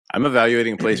I'm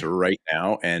evaluating a place right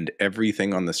now, and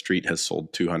everything on the street has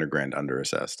sold 200 grand under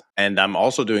assessed. And I'm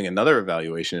also doing another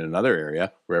evaluation in another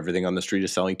area where everything on the street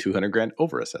is selling 200 grand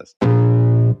over assessed.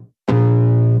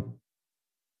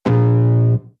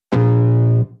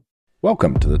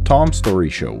 Welcome to the Tom Storey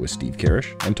Show with Steve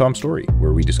Karrasch and Tom Storey,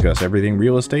 where we discuss everything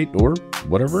real estate or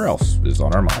whatever else is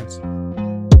on our minds.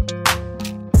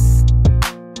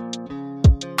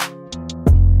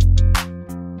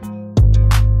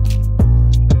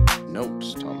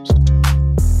 Notes, Tom Storey.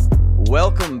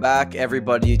 Welcome back,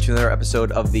 everybody, to another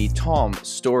episode of the Tom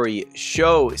Storey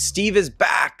Show. Steve is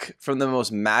back from the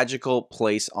most magical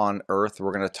place on earth.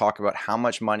 We're going to talk about how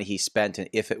much money he spent and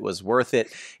if it was worth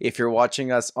it. If you're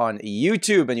watching us on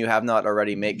YouTube and you have not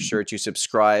already, make sure to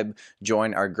subscribe,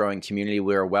 join our growing community.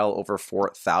 We are well over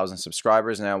 4,000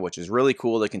 subscribers now, which is really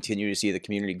cool to continue to see the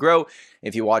community grow.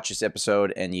 If you watch this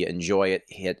episode and you enjoy it,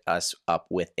 hit us up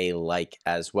with a like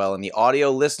as well. And the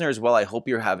audio listeners, well, I hope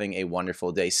you're having a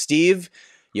wonderful day. Steve,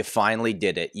 you finally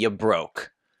did it. You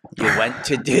broke. You went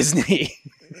to Disney.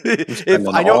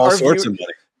 I know all sorts of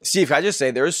money. Steve, can I just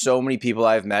say there's so many people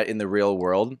I've met in the real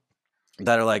world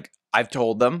that are like, I've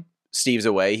told them Steve's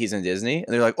away, he's in Disney,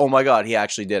 and they're like, oh my God, he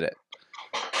actually did it.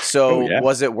 So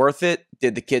was it worth it?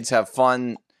 Did the kids have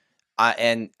fun?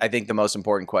 And I think the most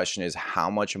important question is, how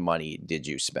much money did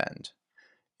you spend?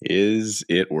 Is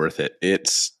it worth it?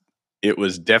 It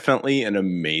was definitely an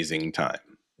amazing time.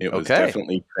 It was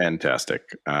definitely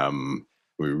fantastic.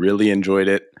 We really enjoyed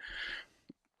it.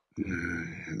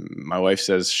 My wife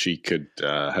says she could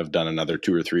have done another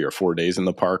 2 or 3 or 4 days in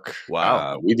the park.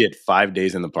 Wow. We did 5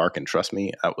 days in the park, and trust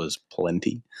me, that was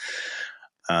plenty.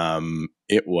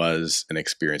 It was an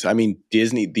experience. I mean,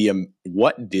 Disney,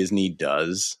 what Disney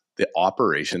does, the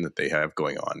operation that they have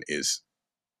going on is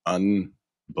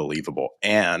unbelievable.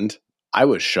 And I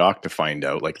was shocked to find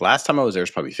out, like last time I was there was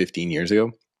probably 15 years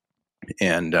ago.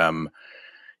 And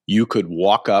you could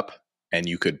walk up and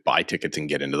you could buy tickets and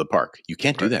get into the park. You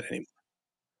can't do that anymore.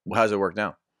 How does it work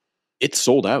now? It's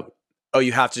sold out. Oh,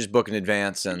 you have to just book in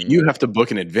advance, and you have to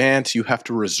book in advance. You have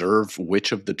to reserve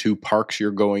which of the 2 parks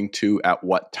you're going to at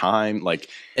what time. Like,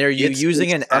 and are you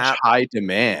using an app? High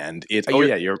demand.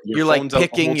 You're like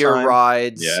picking your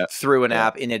rides through an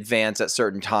app in advance at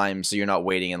certain times, so you're not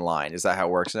waiting in line. Is that how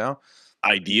it works now?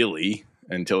 Ideally,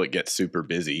 until it gets super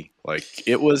busy. Like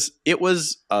it was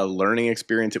a learning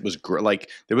experience. It was like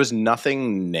there was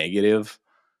nothing negative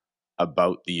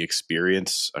about the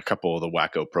experience. A couple of the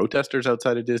wacko protesters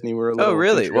outside of Disney were a little. Oh,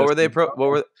 really? What were they? What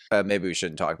were? Maybe we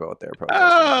shouldn't talk about what they were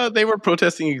protesting. They were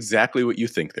protesting exactly what you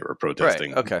think they were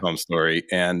protesting. Right. Okay. Tom Storey,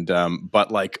 and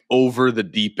but like over the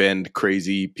deep end,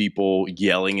 crazy people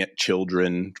yelling at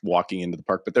children walking into the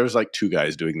park. But there was like 2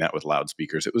 guys doing that with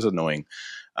loudspeakers. It was annoying.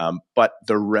 But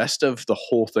the rest of the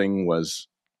whole thing was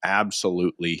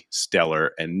absolutely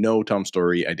stellar. And no, Tom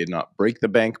Storey, I did not break the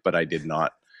bank, but I did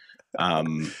not.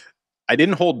 I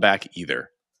didn't hold back either.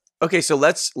 Okay, so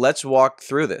let's walk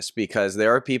through this, because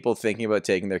there are people thinking about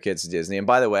taking their kids to Disney. And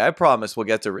by the way, I promise we'll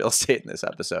get to real estate in this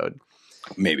episode.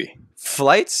 Maybe.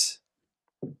 Flights,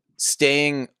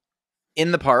 staying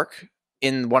in the park,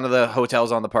 in one of the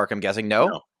hotels on the park, I'm guessing.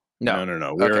 No.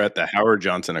 We're at the Howard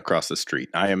Johnson across the street.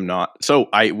 I am not. So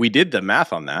we did the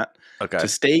math on that. Okay. To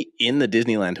stay in the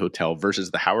Disneyland hotel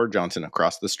versus the Howard Johnson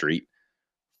across the street,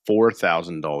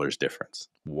 $4,000 difference.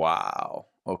 Wow.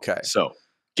 Okay. So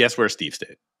guess where Steve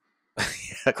stayed?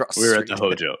 Across we were at the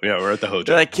Hojo. Yeah, we're at the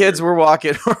Hojo. Like kids, we're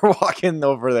walking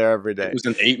over there every day. It was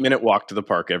an 8-minute walk to the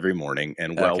park every morning,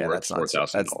 and worth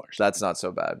 $4,000. That's not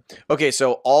so bad. Okay,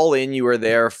 so all in, you were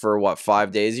there for what,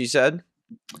 5 days? You said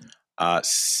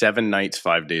 7 nights,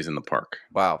 5 days in the park.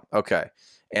 Wow. Okay,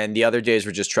 and the other days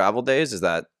were just travel days. Is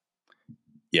that?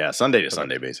 Yeah, Sunday to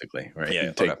Sunday, basically. Right. Yeah.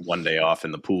 You take 1 day off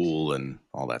in the pool and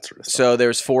all that sort of stuff. So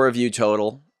there's 4 of you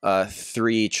total.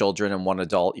 3 children and 1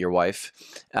 adult, your wife.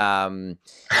 And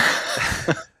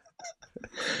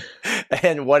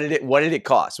what did it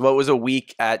cost? What was a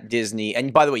week at Disney?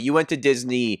 And by the way, you went to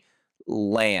Disneyland.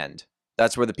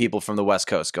 That's where the people from the West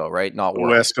Coast go, right? Not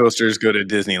World. West Coasters go to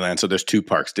Disneyland. So there's 2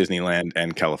 parks, Disneyland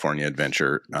and California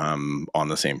Adventure, on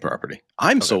the same property.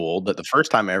 I'm so old that the first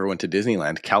time I ever went to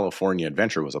Disneyland, California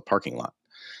Adventure was a parking lot.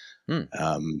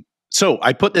 So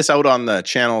I put this out on the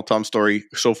channel, Tom Storey,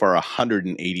 so far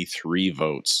 183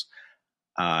 votes.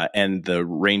 And the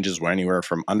ranges were anywhere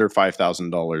from under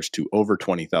 $5,000 to over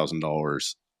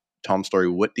 $20,000. Tom Storey,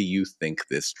 what do you think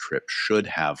this trip should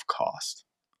have cost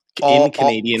in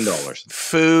Canadian dollars?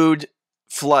 Food,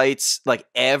 flights, like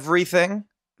everything,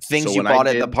 things you bought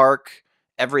at the park,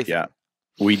 everything. Yeah,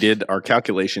 we did our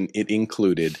calculation. It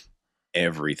included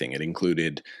everything. It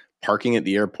included parking at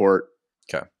the airport,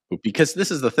 Because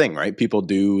this is the thing, right? People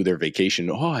do their vacation.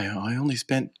 Oh, I only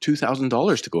spent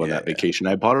 $2,000 to go on that vacation.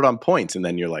 I bought it on points. And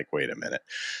then you're like, wait a minute.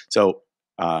 So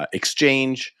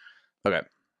exchange. Okay.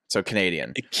 So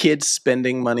Canadian. Kids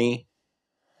spending money.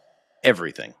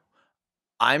 Everything.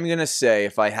 I'm going to say,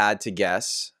 if I had to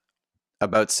guess,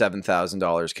 about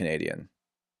 $7,000 Canadian.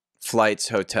 Flights,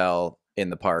 hotel, in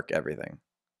the park, everything.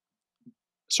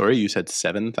 Sorry, you said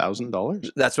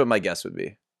 $7,000? That's what my guess would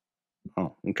be.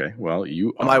 Oh, okay. Well,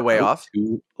 you am I way off?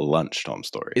 To lunch, Tom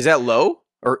Storey. Is that low?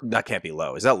 Or that can't be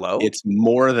low. Is that low? It's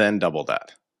more than double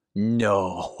that.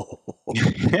 No.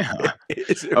 Yeah.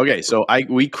 Okay, so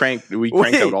we cranked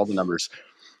out all the numbers.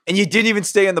 And you didn't even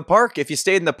stay in the park. If you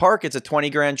stayed in the park, it's a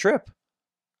 20 grand trip.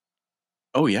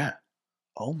 Oh yeah.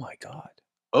 Oh my God.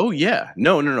 Oh yeah.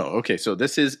 No. Okay, so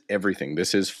this is everything.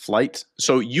 This is flight.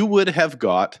 So you would have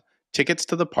got tickets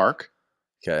to the park.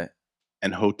 Okay.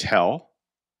 And hotel.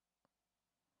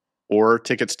 Or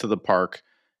tickets to the park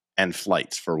and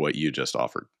flights for what you just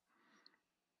offered.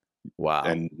 Wow.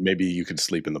 And maybe you could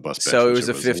sleep in the bus bench. So it was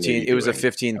a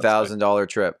 $15,000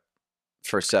 trip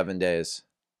for 7 days.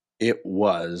 It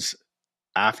was,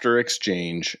 after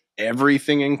exchange,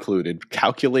 everything included,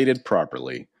 calculated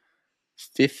properly,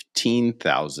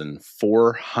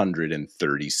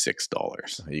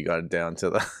 $15,436. You got it down to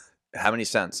the how many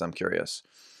cents? I'm curious.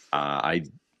 I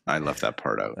left that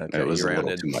part out. Okay, it was a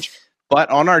little too much. But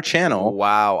on our channel,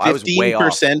 wow, I was way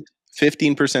off.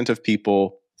 15% of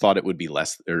people thought it would be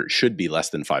less, or should be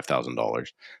less than $5,000.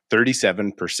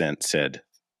 37% said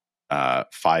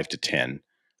 5 to 10. Okay.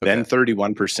 Then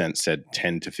 31% said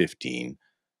 10 to 15.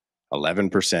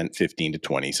 11% 15 to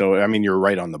 20. So I mean, you're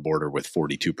right on the border with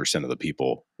 42% of the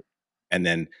people, and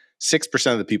then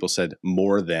 6% of the people said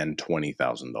more than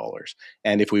 $20,000.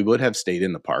 And if we would have stayed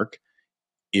in the park,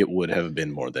 it would have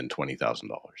been more than $20,000.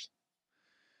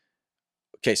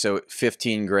 Okay, so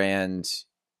 15 grand,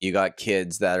 you got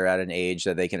kids that are at an age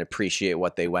that they can appreciate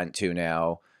what they went to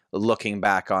now. Looking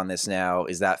back on this now,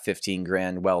 is that 15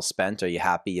 grand well spent? Are you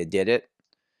happy you did it?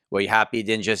 Were you happy you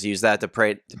didn't just use that to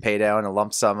pay down a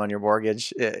lump sum on your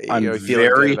mortgage? I'm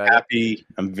very happy.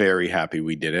 I'm very happy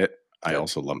we did it. I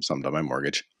also lump summed on my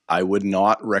mortgage. I would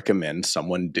not recommend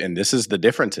someone, and this is the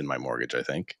difference in my mortgage, I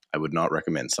think. I would not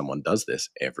recommend someone does this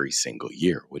every single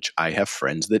year, which I have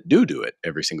friends that do it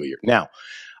every single year. Now,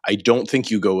 I don't think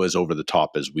you go as over the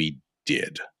top as we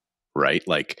did, right?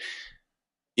 Like,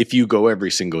 if you go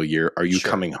every single year, are you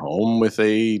coming home with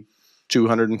a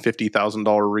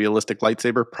 $250,000 realistic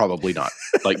lightsaber? Probably not.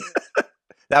 Like,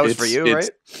 that was for you, right?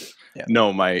 Yeah.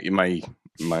 No, my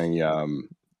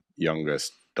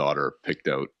youngest daughter picked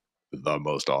out the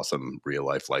most awesome real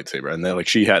life lightsaber, and then like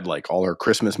she had like all her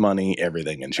Christmas money,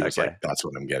 everything, and she was like, "That's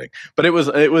what I'm getting." But it was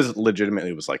legitimately,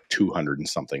 it was like $200 and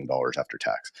something after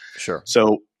tax. Sure.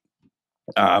 So,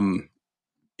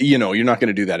 you know, you're not going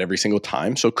to do that every single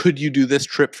time. So, could you do this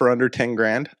trip for under 10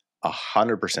 grand?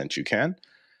 100% you can.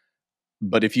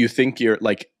 But if you think you're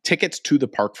like, tickets to the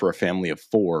park for a family of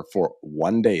 4 for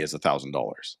 1 day is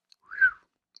 $1,000.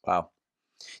 Wow.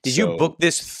 Did you book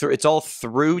this? It's all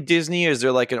through Disney? Or is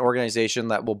there like an organization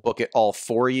that will book it all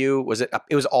for you? Was it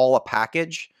was all a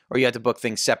package, or you had to book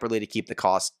things separately to keep the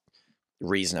cost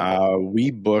reasonable? We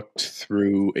booked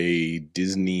through a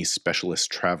Disney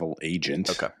specialist travel agent.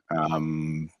 Okay.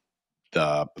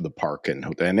 The park and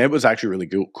it was actually really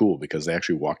cool because they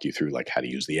actually walk you through like how to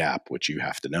use the app, which you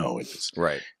have to know.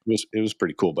 Right. It was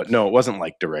pretty cool, but no, it wasn't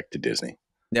like direct to Disney.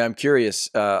 Now I'm curious.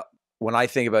 When I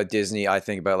think about Disney, I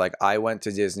think about like I went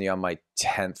to Disney on my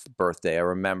 10th birthday. I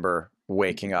remember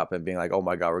waking up and being like, "Oh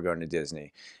my God, we're going to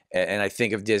Disney," and I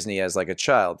think of Disney as like a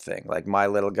child thing. Like my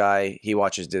little guy, he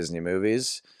watches Disney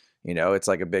movies. You know, it's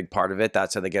like a big part of it.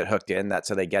 That's how they get hooked in. That's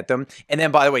how they get them. And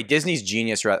then, by the way, Disney's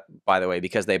genius, by the way,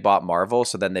 because they bought Marvel.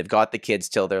 So then they've got the kids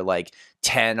till they're like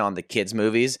 10 on the kids'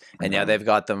 movies. And now they've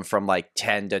got them from like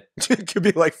 10 to it could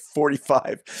be like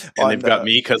 45. And they've got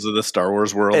me because of the Star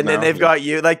Wars world. And then they've got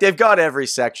you. Like they've got every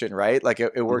section, right? Like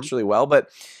it works really well.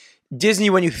 But Disney,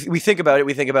 when we think about it,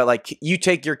 we think about like you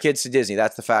take your kids to Disney.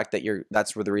 That's the fact that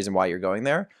that's the reason why you're going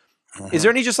there. Is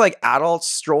there any just like adults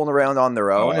strolling around on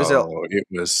their own? It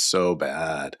was so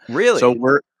bad. Really? So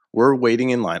we're waiting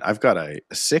in line. I've got a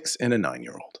 6 and a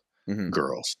 9-year-old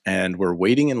girls, and we're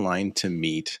waiting in line to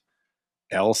meet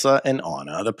Elsa and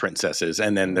Anna, the princesses.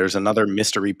 And then there's another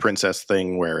mystery princess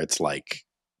thing where it's like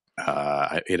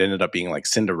it ended up being like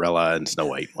Cinderella and Snow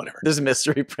White, whatever. There's a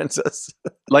mystery princess.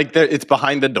 Like it's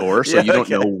behind the door, so you don't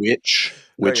know which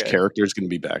character is going to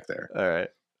be back there. All right.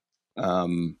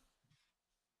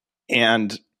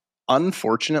 And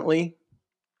unfortunately,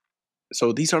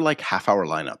 So these are like half-hour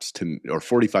lineups or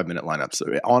 45-minute lineups.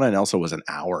 Anna and Elsa was an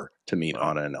hour to meet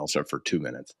Anna and Elsa for 2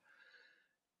 minutes.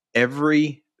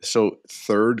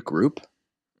 Third group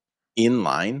in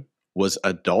line was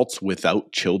adults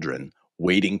without children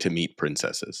waiting to meet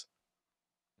princesses.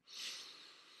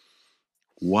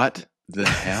 What the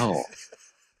hell?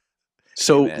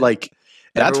 So like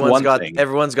that's one thing.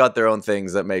 Everyone's got their own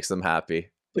things that makes them happy.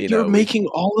 But you're making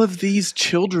all of these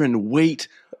children wait.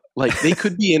 Like they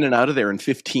could be in and out of there in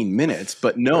 15 minutes,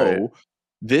 but no,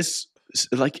 this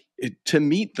to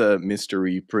meet the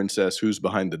mystery princess who's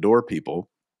behind the door people,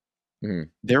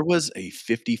 there was a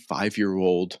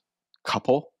 55-year-old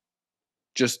couple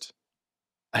just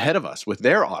ahead of us with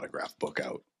their autograph book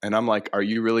out. And I'm like, are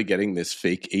you really getting this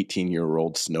fake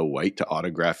 18-year-old Snow White to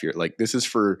autograph your, like, this is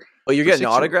for. Oh, you're getting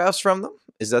autographs from them?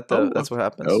 Is that that's what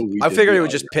happens? Oh, I figured it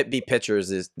would just be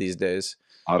pictures these days.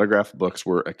 Autograph books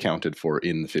were accounted for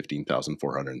in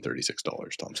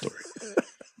 $15,436, Tom Storey.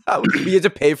 You had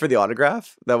to pay for the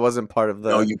autograph? That wasn't part of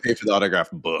the. No, you pay for the autograph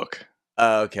book.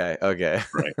 Okay.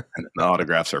 Right. And the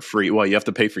autographs are free. Well, you have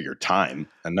to pay for your time.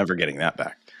 I'm never getting that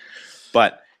back.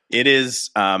 But it is,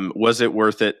 was it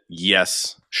worth it?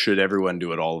 Yes. Should everyone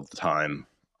do it all of the time?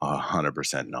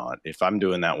 100% not. If I'm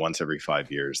doing that once every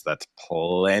 5 years, that's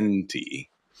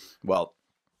plenty. Well,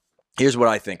 here's what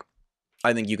I think.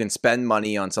 I think you can spend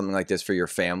money on something like this for your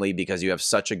family because you have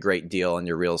such a great deal on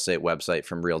your real estate website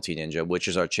from Realty Ninja, which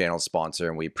is our channel sponsor,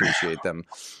 and we appreciate them.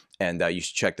 And you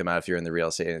should check them out if you're in the real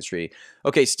estate industry.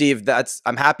 Okay, Steve,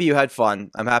 I'm happy you had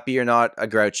fun. I'm happy you're not a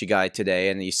grouchy guy today,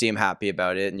 and you seem happy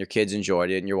about it, and your kids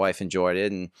enjoyed it, and your wife enjoyed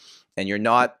it, and you're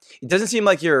not. It doesn't seem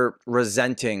like you're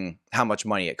resenting how much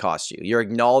money it cost you. You're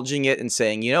acknowledging it and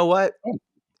saying, you know what,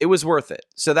 it was worth it.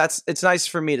 So it's nice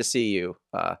for me to see you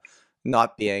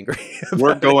not be angry.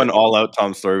 We're going all out,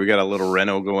 Tom Storey. We got a little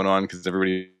reno going on because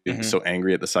everybody is so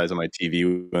angry at the size of my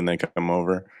TV when they come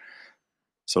over.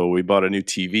 So we bought a new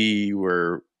TV.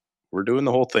 We're doing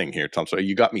the whole thing here, Tom. So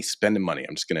you got me spending money.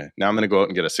 I'm gonna go out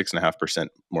and get a 6.5%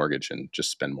 mortgage and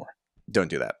just spend more. Don't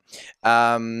do that.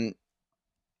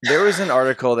 There was an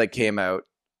article that came out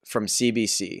from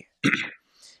CBC,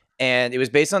 and it was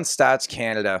based on Stats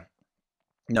Canada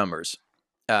numbers.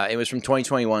 It was from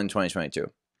 2021 and 2022.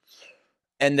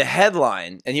 And the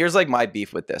headline, and here's like my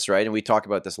beef with this, right? And we talk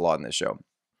about this a lot in this show.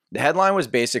 The headline was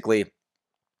basically,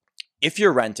 if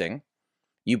you're renting,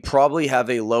 you probably have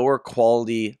a lower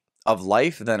quality of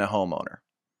life than a homeowner.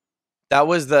 That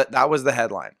was the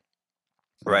headline,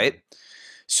 right?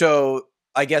 So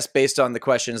I guess based on the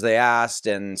questions they asked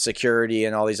and security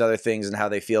and all these other things and how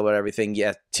they feel about everything,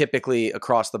 yeah, typically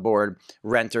across the board,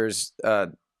 renters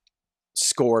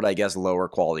scored, I guess, lower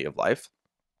quality of life.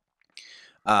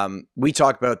 We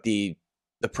talk about the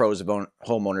pros of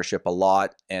home ownership a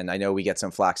lot, and I know we get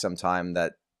some flack sometime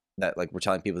that like we're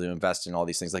telling people to invest in all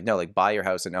these things. Like, no, like buy your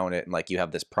house and own it, and like you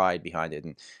have this pride behind it,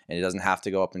 and it doesn't have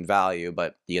to go up in value,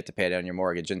 but you get to pay down your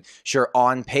mortgage. And sure,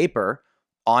 on paper,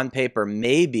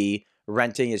 maybe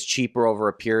renting is cheaper over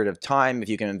a period of time if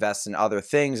you can invest in other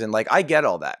things. And like, I get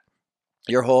all that.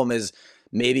 Your home is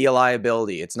maybe a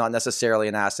liability. It's not necessarily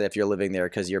an asset if you're living there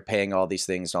because you're paying all these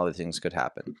things and all the things could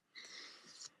happen.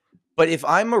 But if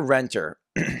I'm a renter,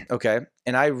 okay,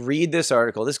 and I read this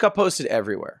article, this got posted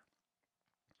everywhere.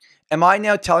 Am I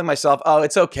now telling myself, oh,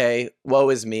 it's okay, woe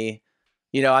is me?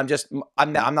 You know,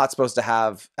 I'm not supposed to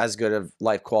have as good of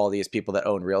life quality as people that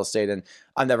own real estate, and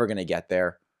I'm never going to get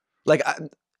there. Like,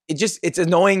 it's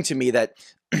annoying to me that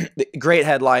great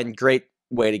headline, great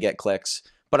way to get clicks.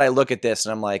 But I look at this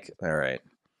and I'm like, all right,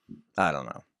 I don't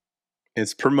know.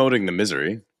 It's promoting the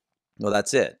misery. Well,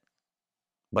 that's it.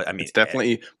 But I mean, it's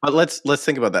definitely. But let's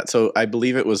think about that. So I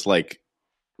believe it was like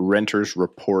renters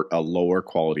report a lower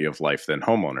quality of life than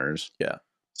homeowners. Yeah.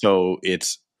 So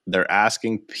they're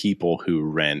asking people who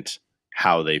rent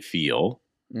how they feel,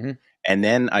 and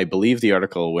then I believe the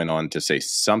article went on to say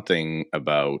something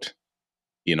about,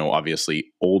 you know,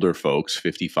 obviously older folks,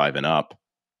 55 and up,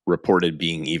 reported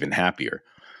being even happier.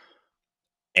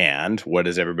 And what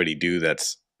does everybody do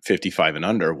that's 55 and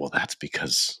under? Well, that's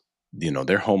because, you know,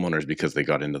 they're homeowners because they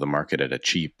got into the market at a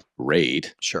cheap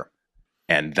rate. Sure.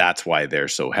 And that's why they're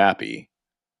so happy.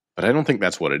 But I don't think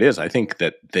that's what it is. I think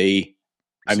that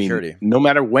security. No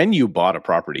matter when you bought a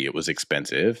property, it was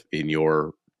expensive in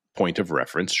your point of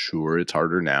reference. Sure, it's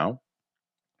harder now.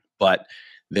 But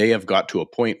they have got to a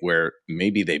point where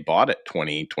maybe they bought it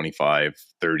 20, 25,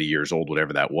 30 years old,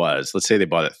 whatever that was. Let's say they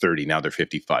bought it 30, now they're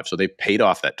 55. So they paid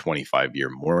off that 25-year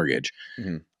mortgage.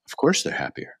 Of course they're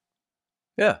happier.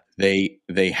 Yeah.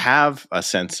 They have a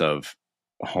sense of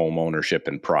home ownership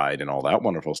and pride and all that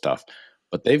wonderful stuff.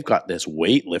 but they've got this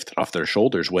weight lifted off their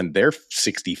shoulders. When they're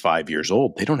 65 years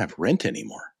old, they don't have rent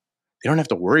anymore. They don't have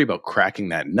to worry about cracking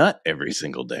that nut every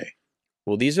single day.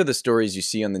 Well, these are the stories you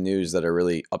see on the news that are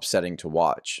really upsetting to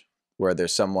watch, where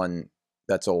there's someone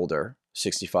that's older,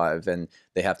 65, and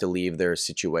they have to leave their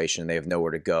situation. They have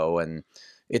nowhere to go. And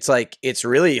it's like, it's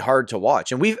really hard to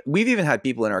watch. And we've even had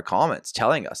people in our comments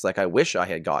telling us, like, I wish I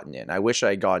had gotten in. I wish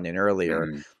I had gotten in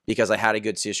earlier because I had a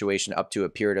good situation up to a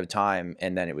period of time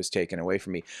and then it was taken away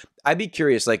from me. I'd be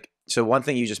curious, like, so one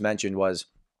thing you just mentioned was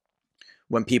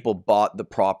when people bought the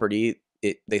property,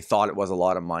 they thought it was a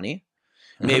lot of money.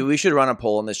 Maybe we should run a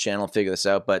poll on this channel and figure this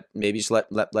out, but maybe just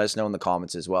let us know in the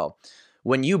comments as well.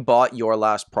 When you bought your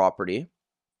last property,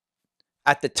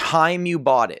 at the time you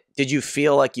bought it, did you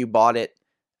feel like you bought it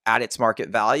at its market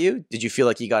value? Did you feel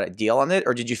like you got a deal on it?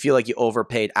 Or did you feel like you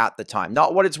overpaid at the time?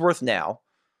 Not what it's worth now,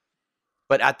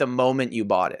 but at the moment you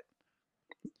bought it.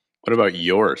 What about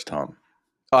yours, Tom?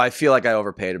 Oh, I feel like I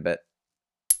overpaid a bit.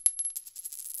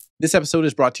 This episode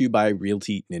is brought to you by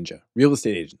Realty Ninja. Real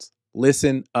estate agents,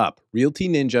 listen up. Realty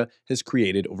Ninja has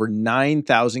created over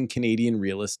 9,000 Canadian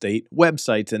real estate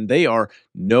websites, and they are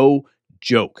no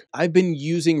joke. I've been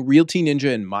using Realty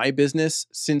Ninja in my business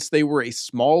since they were a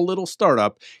small little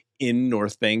startup in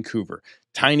North Vancouver.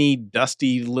 Tiny,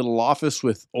 dusty little office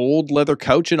with old leather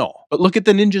couch and all. But look at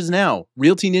the ninjas now.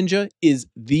 Realty Ninja is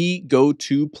the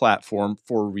go-to platform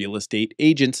for real estate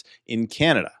agents in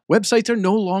Canada. Websites are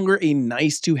no longer a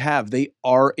nice to have. They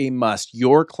are a must.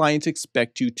 Your clients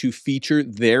expect you to feature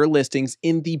their listings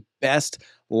in the best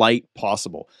light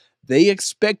possible. They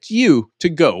expect you to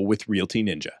go with Realty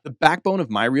Ninja. The backbone of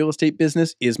my real estate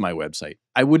business is my website.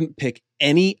 I wouldn't pick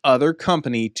any other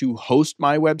company to host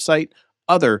my website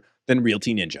other than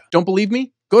Realty Ninja. Don't believe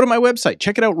me? Go to my website.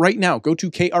 Check it out right now. Go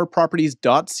to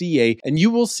krproperties.ca and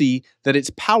you will see that it's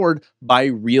powered by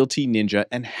Realty Ninja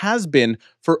and has been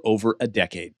for over a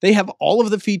decade. They have all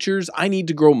of the features I need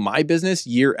to grow my business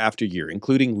year after year,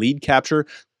 including lead capture,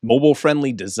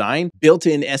 mobile-friendly design,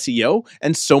 built-in SEO,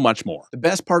 and so much more. The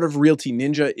best part of Realty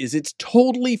Ninja is it's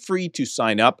totally free to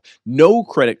sign up, no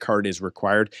credit card is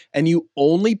required, and you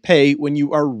only pay when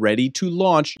you are ready to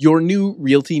launch your new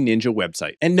Realty Ninja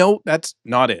website. And no, that's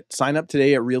not it. Sign up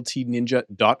today at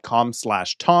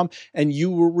realtyninja.com/Tom, and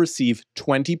you will receive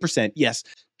 20%, yes,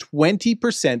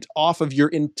 20% off of your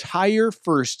entire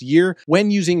first year when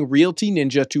using Realty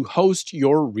Ninja to host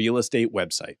your real estate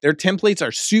website. Their templates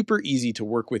are super easy to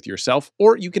work with yourself,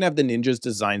 or you can have the ninjas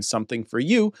design something for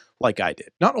you like I did.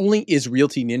 Not only is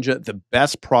Realty Ninja the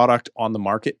best product on the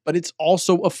market, but it's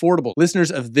also affordable.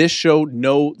 Listeners of this show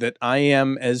know that I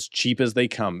am as cheap as they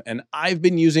come, and I've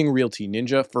been using Realty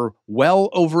Ninja for well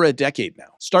over a decade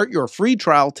now. Start your free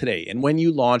trial today, and when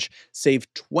you launch,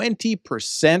 save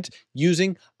 20%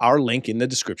 using our link in the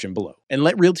description below. And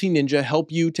let Realty Ninja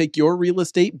help you take your real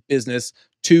estate business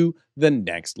to the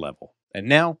next level. And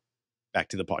now, back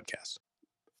to the podcast.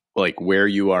 Like where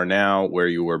you are now, where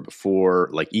you were before,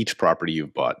 like each property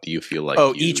you've bought, do you feel like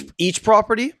each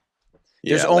property?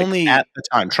 There's only at the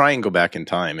time. Try and go back in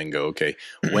time and go, okay,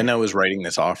 when I was writing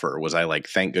this offer, was I like,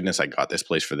 thank goodness I got this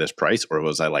place for this price, or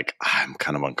was I like, I'm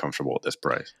kind of uncomfortable with this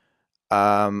price?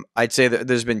 I'd say that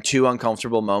there's been 2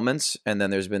 uncomfortable moments, and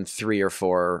then there's been 3 or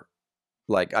 4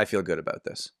 like I feel good about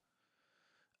this.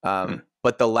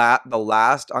 But the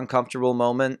last uncomfortable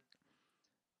moment,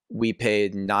 we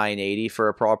paid $980 for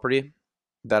a property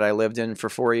that I lived in for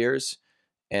 4 years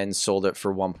and sold it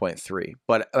for 1.3.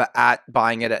 But at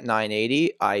buying it at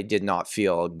 $980, I did not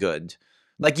feel good.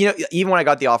 Like, you know, even when I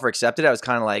got the offer accepted, I was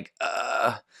kind of like,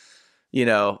 you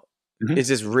know, is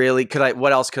this really,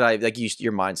 what else could I, like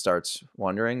your mind starts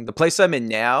wondering. The place I'm in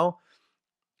now,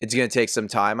 it's going to take some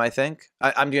time, I think.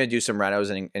 I'm going to do some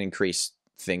renos and increase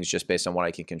things just based on what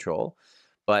I can control.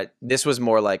 But this was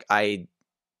more like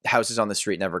houses on the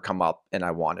street never come up and I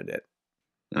wanted it.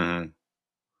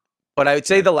 But I would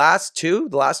say the last two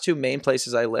main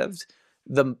places I lived,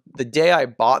 the day I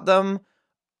bought them,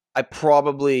 I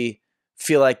probably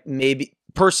feel like maybe,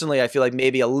 personally, I feel like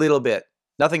maybe a little bit,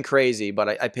 nothing crazy, but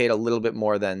I paid a little bit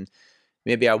more than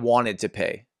maybe I wanted to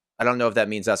pay. I don't know if that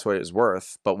means that's what it was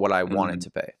worth, but what I wanted to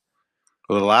pay.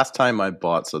 Well, the last time I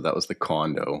bought, so that was the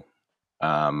condo.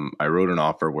 I wrote an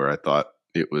offer where I thought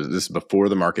this is before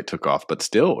the market took off, but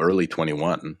still early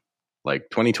 21. Like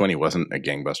 2020 wasn't a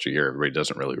gangbuster year. Everybody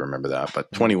doesn't really remember that,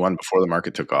 but 21 before the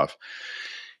market took off.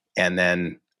 And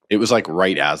then it was like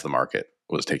right as the market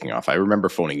was taking off. I remember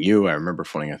phoning you. I remember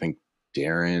phoning, I think,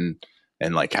 Darren,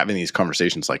 and like having these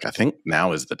conversations like, I think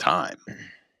now is the time.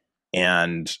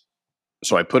 And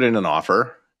so I put in an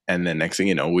offer, and then next thing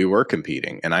you know, we were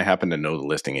competing, and I happened to know the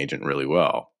listing agent really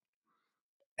well.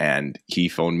 And he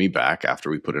phoned me back after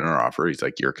we put in our offer. He's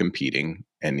like, you're competing.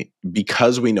 And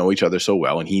because we know each other so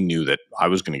well, and he knew that I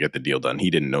was going to get the deal done, he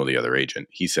didn't know the other agent.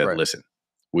 He said, listen,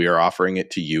 we are offering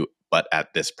it to you, but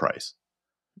at this price.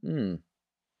 And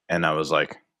I was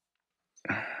like,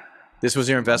 this was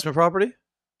your investment property?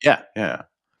 Yeah. Okay.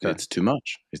 It's too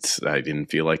much. I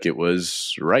didn't feel like it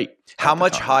was right. How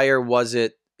much higher was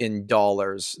it in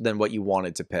dollars than what you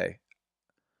wanted to pay?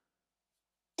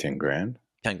 10 grand.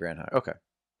 10 grand higher. Okay.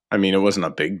 I mean, it wasn't a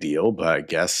big deal, but I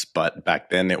guess, but back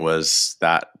then it was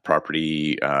that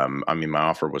property. I mean, my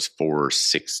offer was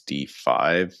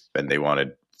 $465 and they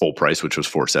wanted full price, which was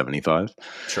 $475.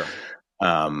 Sure.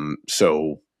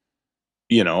 So,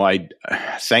 you know, I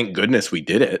thank goodness we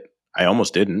did it. I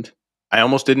almost didn't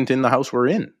in the house we're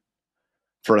in.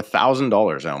 For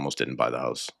 $1,000, I almost didn't buy the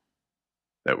house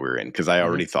that we're in because I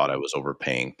already thought I was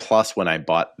overpaying. Plus, when I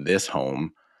bought this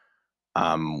home,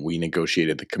 we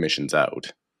negotiated the commissions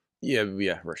out.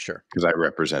 Yeah, for sure. Because I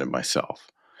represented myself,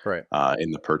 right,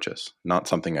 in the purchase. Not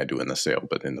something I do in the sale,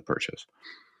 but in the purchase.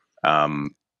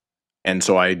 And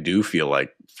so I do feel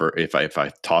like if I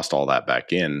tossed all that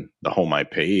back in, the home I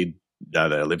paid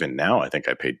that I live in now, I think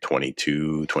I paid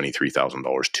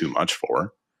 $23,000 too much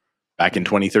for back in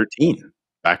 2013,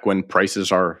 back when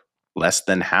prices are less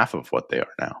than half of what they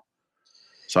are now.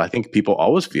 So I think people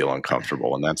always feel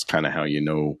uncomfortable, and that's kind of how you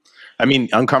know. I mean,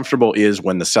 uncomfortable is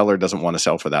when the seller doesn't want to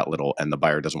sell for that little and the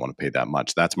buyer doesn't want to pay that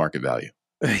much. That's market value.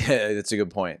 Yeah, that's a good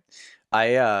point.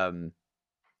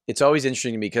 It's always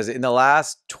interesting to me because in the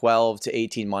last 12 to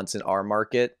 18 months in our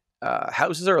market,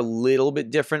 houses are a little bit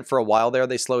different. For a while there,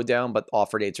 they slowed down, but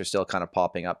offer dates are still kind of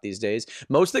popping up these days.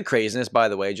 Most of the craziness, by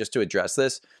the way, just to address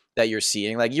this, that you're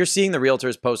seeing the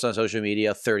realtors post on social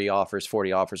media, 30 offers,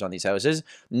 40 offers on these houses.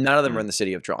 None of them are in the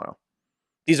city of Toronto.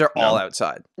 These are all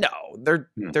outside. No, they're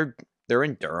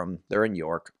in Durham. They're in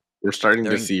York. We're starting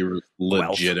to see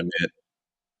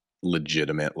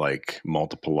legitimate like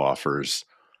multiple offers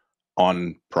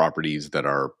on properties that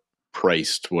are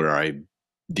priced where I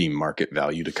deem market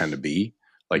value to kind of be,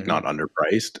 like not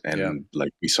underpriced. And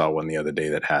like we saw one the other day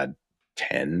that had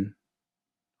 10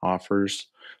 offers.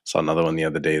 Saw another one the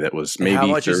other day that was maybe. How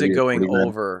much is it going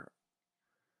over?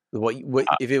 What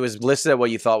if it was listed at what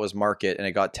you thought was market and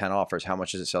it got 10 offers? How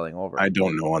much is it selling over? I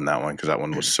don't know on that one because that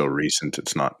one was so recent.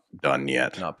 It's not done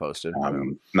yet. Not posted.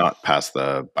 Not past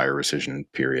the buyer rescission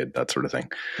period, that sort of thing.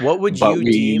 What would you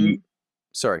deem?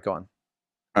 Sorry, go on.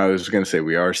 I was going to say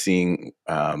we are seeing.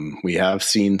 We have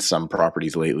seen some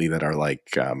properties lately that are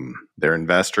like they're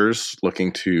investors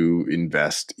looking to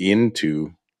invest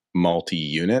into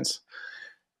multi-units.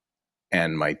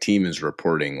 And my team is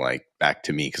reporting like back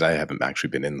to me because I haven't actually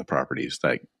been in the properties.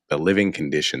 Like the living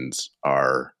conditions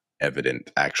are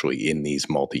evident actually in these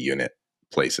multi-unit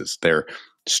places. They're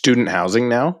student housing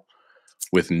now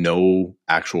with no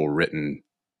actual written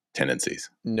tenancies.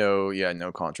 No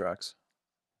contracts.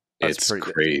 It's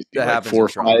crazy. That like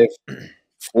happens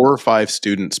 4 or 5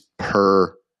 students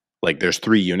per. Like there's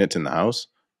 3 units in the house.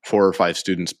 4 or 5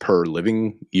 students per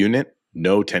living unit.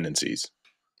 No tenancies.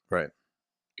 Right.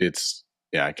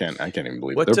 I can't even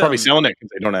believe it. They're probably selling it because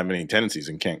they don't have any tenancies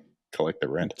and can't collect their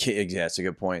rent. Yeah, that's a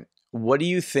good point. What do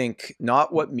you think,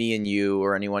 not what me and you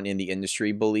or anyone in the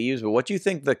industry believes, but what do you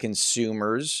think the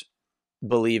consumers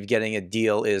believe getting a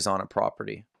deal is on a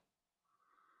property?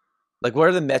 Like, what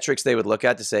are the metrics they would look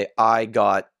at to say, I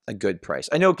got a good price?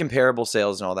 I know comparable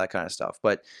sales and all that kind of stuff,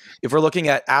 but if we're looking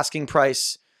at asking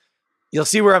price, you'll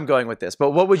see where I'm going with this.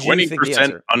 But what would you think the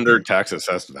answer? 20% under tax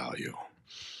assessed value.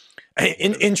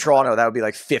 In Toronto, that would be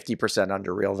like 50%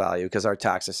 under real value because our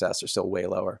tax assessed are still way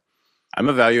lower. I'm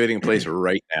evaluating a place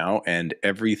right now, and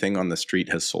everything on the street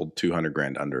has sold 200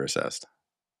 grand under assessed.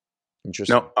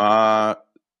 Interesting. No,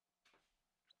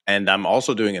 and I'm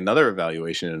also doing another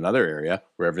evaluation in another area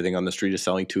where everything on the street is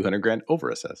selling 200 grand over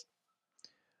assessed.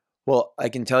 Well, I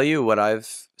can tell you what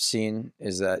I've seen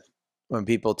is that when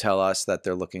people tell us that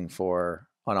they're looking for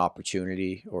an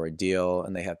opportunity or a deal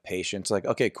and they have patience, like,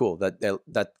 okay, cool.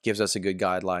 That gives us a good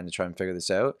guideline to try and figure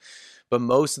this out. But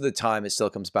most of the time it still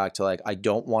comes back to like, I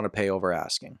don't want to pay over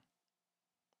asking.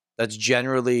 That's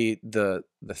generally the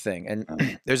thing.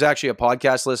 And there's actually a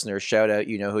podcast listener, shout out,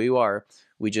 you know who you are.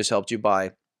 We just helped you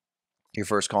buy your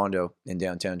first condo in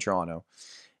downtown Toronto.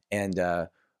 And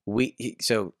we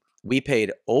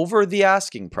paid over the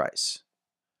asking price,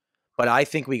 but I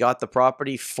think we got the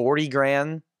property 40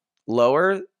 grand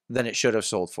lower than it should have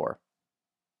sold for.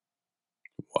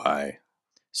 Why?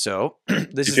 So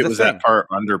this is if it the was thing. That part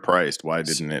underpriced, why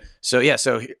didn't it?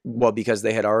 Well, because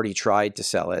they had already tried to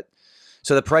sell it.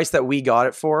 So the price that we got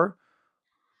it for,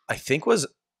 I think was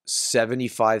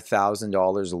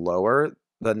 $75,000 lower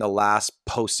than the last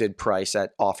posted price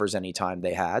at Offers Anytime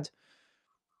they had,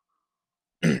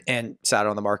 and sat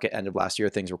on the market end of last year.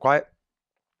 Things were quiet.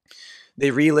 They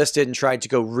relisted and tried to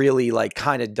go really like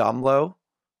kind of dumb low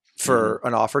for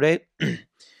an offer date.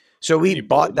 So we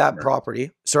bought that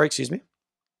property. Sorry, excuse me.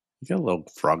 You got a little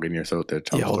frog in your throat there,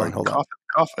 Tom. Yeah, hold on.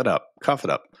 Cough it up.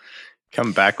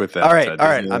 Come back with that. All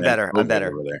right. I'm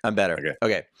better.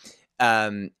 Okay.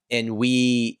 And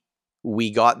we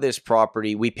got this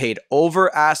property. We paid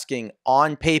over asking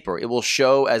on paper. It will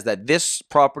show as that this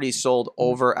property sold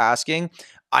over asking.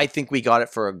 I think we got it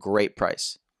for a great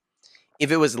price.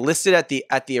 If it was listed at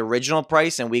the original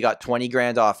price and we got 20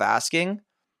 grand off asking,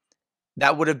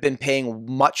 that would have been paying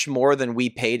much more than we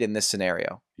paid in this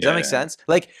scenario. Does that make sense?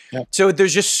 So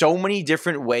there's just so many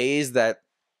different ways that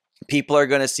people are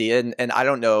going to see it. And I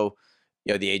don't know,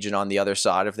 the agent on the other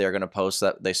side, if they're going to post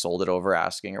that they sold it over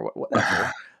asking or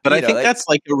whatever. But I think that's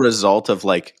like a result of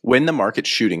like when the market's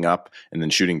shooting up and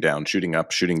then shooting down, shooting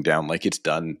up, shooting down, like it's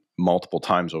done multiple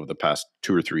times over the past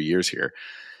 2 or 3 years here.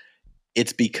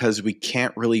 It's because we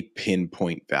can't really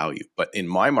pinpoint value. But in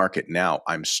my market now,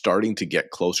 I'm starting to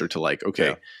get closer to like,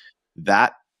 okay,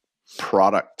 that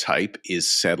product type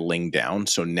is settling down.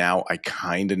 So now I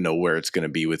kind of know where it's going to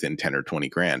be within 10 or 20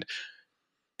 grand.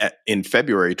 In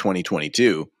February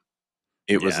 2022,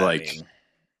 it was like,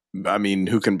 I mean,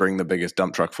 who can bring the biggest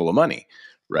dump truck full of money,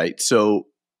 right? So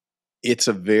it's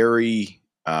a very,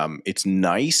 it's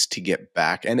nice to get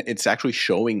back. And it's actually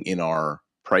showing in our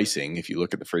pricing. If you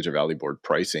look at the Fraser Valley Board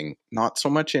pricing, not so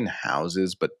much in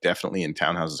houses, but definitely in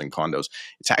townhouses and condos,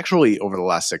 it's actually over the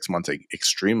last 6 months, an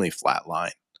extremely flat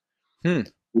line,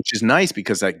 which is nice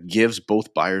because that gives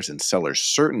both buyers and sellers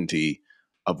certainty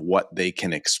of what they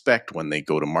can expect when they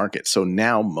go to market. So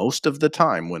now most of the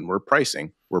time when we're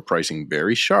pricing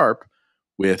very sharp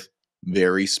with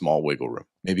very small wiggle room,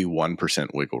 maybe 1%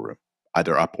 wiggle room,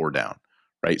 either up or down,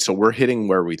 right? So we're hitting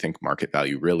where we think market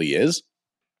value really is.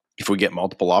 If we get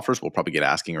multiple offers, we'll probably get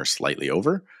asking or slightly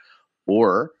over.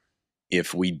 Or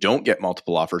if we don't get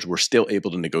multiple offers, we're still able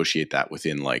to negotiate that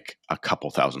within like a couple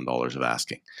 $1,000s of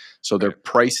asking. So they're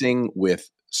pricing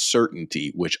with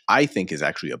certainty, which I think is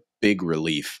actually a big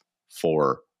relief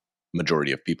for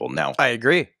majority of people. Now, I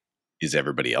agree. Is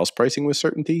everybody else pricing with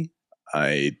certainty?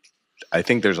 I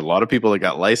think there's a lot of people that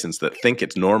got licensed that think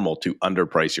it's normal to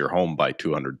underprice your home by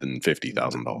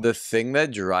 $250,000. The thing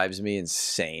that drives me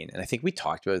insane, and I think we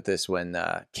talked about this when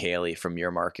Kaylee from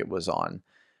your market was on,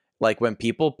 like when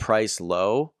people price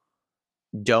low,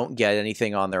 don't get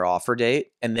anything on their offer date,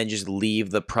 and then just leave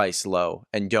the price low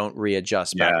and don't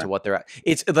readjust back to what they're at.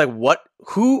 It's like what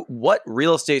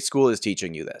real estate school is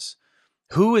teaching you this?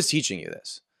 Who is teaching you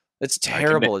this? It's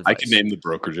terrible advice. I can name the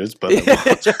brokerages, but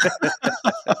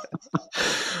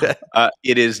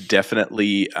it is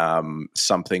definitely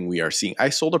something we are seeing. I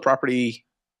sold a property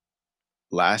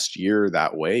last year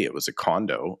that way. It was a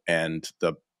condo, and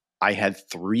I had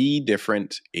 3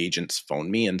 different agents phone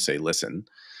me and say, listen,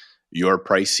 your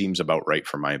price seems about right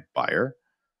for my buyer,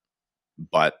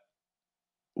 but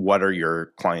what are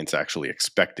your clients actually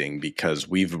expecting? Because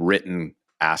we've written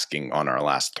asking on our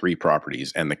last 3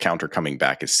 properties, and the counter coming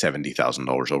back is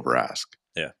 $70,000 over ask.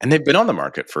 Yeah. And they've been on the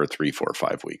market for 3, 4,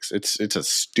 5 weeks. It's a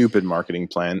stupid marketing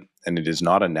plan, and it is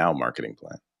not a now marketing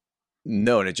plan.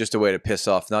 No, and it's just a way to piss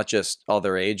off not just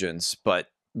other agents, but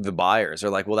the buyers are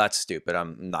like, well, that's stupid.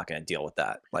 I'm not going to deal with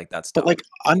that. Like that's dumb. But like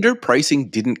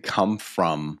underpricing didn't come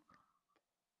from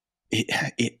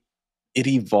it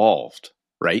evolved,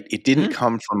 right? It didn't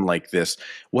come from like this.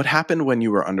 What happened when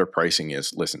you were underpricing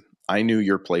is, listen, I knew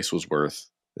your place was worth,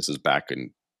 this is back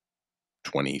in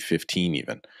 2015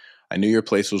 even, I knew your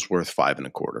place was worth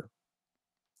 5.25.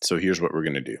 So here's what we're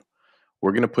going to do.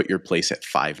 We're going to put your place at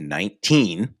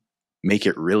 519, make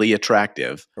it really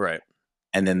attractive. Right.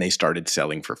 And then they started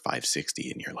selling for 560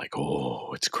 and you're like,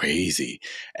 oh, it's crazy.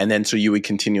 And then so you would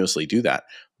continuously do that.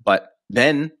 But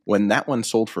then when that one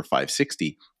sold for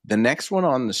 560, the next one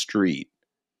on the street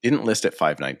didn't list at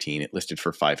 519. It listed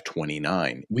for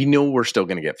 529. We know we're still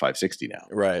going to get 560 now.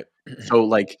 Right. So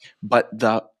like, but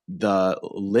the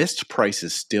list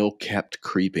prices still kept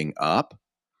creeping up.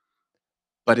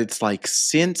 But it's like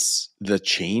since the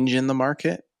change in the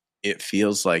market, it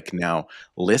feels like now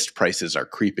list prices are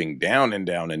creeping down and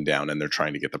down and down, and they're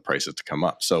trying to get the prices to come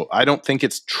up. So I don't think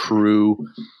it's true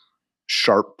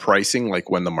sharp pricing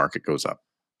like when the market goes up.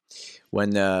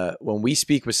 When we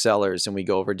speak with sellers and we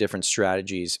go over different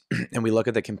strategies and we look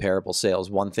at the comparable sales,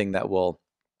 one thing that we'll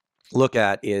look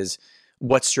at is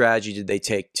what strategy did they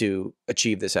take to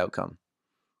achieve this outcome?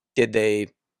 Did they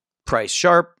price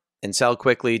sharp and sell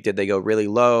quickly? Did they go really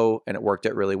low and it worked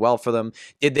out really well for them?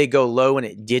 Did they go low and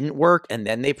it didn't work and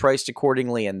then they priced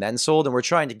accordingly and then sold? And we're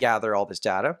trying to gather all this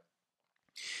data.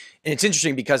 And it's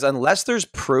interesting because unless there's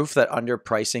proof that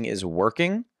underpricing is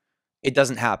working, it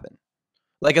doesn't happen.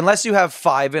 Like, unless you have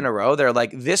 5 in a row, they're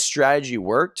like, this strategy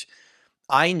worked.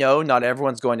 I know not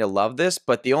everyone's going to love this,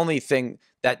 but the only thing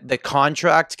that the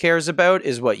contract cares about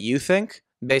is what you think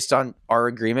based on our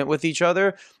agreement with each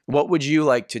other. What would you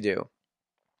like to do?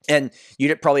 And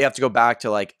you'd probably have to go back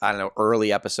to, like, I don't know,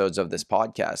 early episodes of this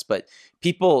podcast, but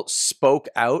people spoke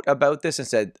out about this and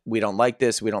said, we don't like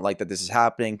this. We don't like that this is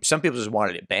happening. Some people just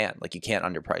wanted it banned. Like, you can't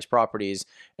underprice properties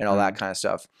and all that kind of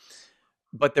stuff.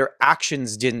 But their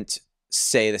actions didn't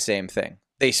say the same thing.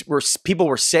 People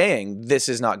were saying this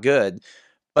is not good,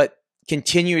 but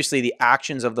continuously the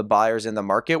actions of the buyers in the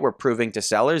market were proving to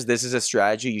sellers, this is a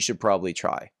strategy you should probably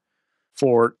try.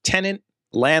 For tenant,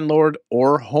 landlord,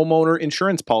 or homeowner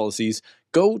insurance policies,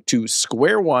 go to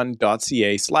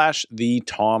squareone.ca/the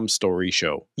Tom Storey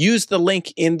Show. Use the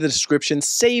link in the description.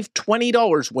 Save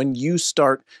 $20 when you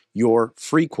start your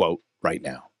free quote right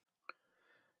now.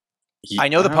 I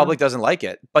know the public doesn't like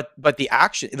it, but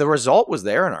the result was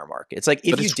there in our market. It's like,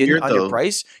 if you didn't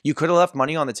underprice, you could have left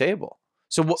money on the table.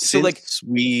 Since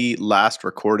we last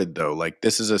recorded, though, like,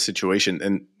 this is a situation,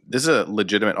 and this is a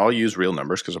legitimate, I'll use real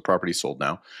numbers because the property's sold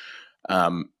now.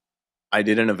 I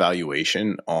did an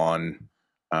evaluation on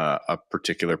a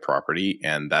particular property,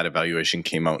 and that evaluation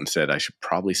came out and said I should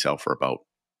probably sell for about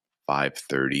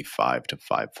 $535 to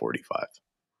 $545.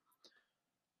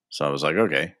 So I was like,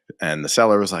 okay. And the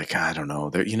seller was like, I don't know.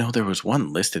 There was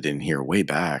one listed in here way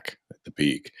back at the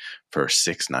peak for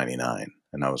 $699.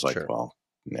 And I was like, well,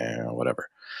 nah, whatever.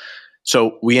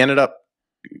 So we ended up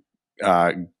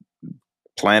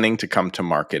planning to come to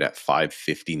market at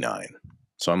 $559.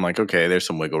 So I'm like, okay, there's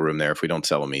some wiggle room there if we don't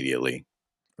sell immediately.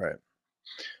 Right.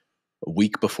 A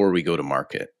week before we go to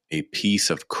market, a piece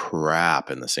of crap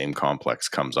in the same complex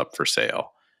comes up for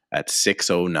sale at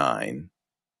 $609.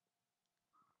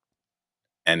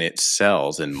 And it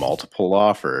sells in multiple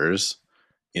offers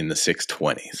in the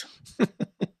 620s.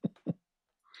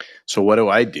 So what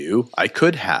do? I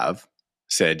could have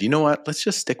said, you know what? Let's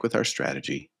just stick with our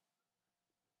strategy.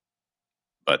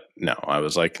 But no, I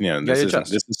was like, this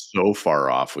is so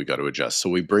far off. We got to adjust. So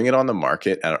we bring it on the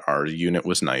market, and our unit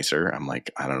was nicer. I'm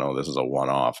like, I don't know. This is a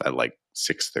one-off at like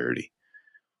 630.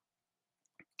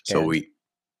 So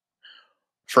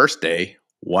first day,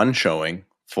 one showing,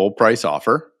 full price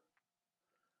offer.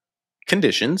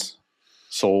 Conditions,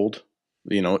 sold,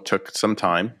 it took some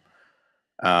time,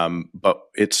 but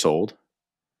it sold.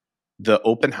 The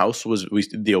open house we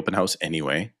did the open house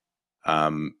anyway.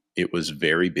 It was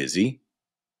very busy,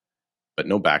 but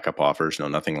no backup offers,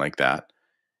 nothing like that.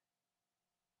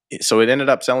 So it ended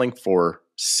up selling for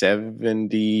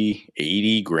 70,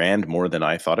 80 grand more than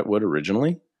I thought it would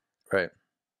originally. Right.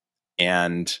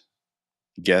 And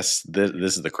guess this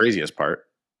is the craziest part.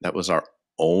 That was our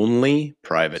only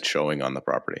private showing on the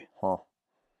property. Huh.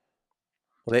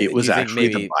 Well, it was actually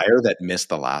the buyer that missed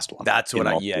the last one. That's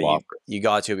what you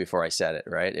got to before I said it,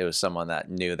 right? It was someone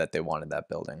that knew that they wanted that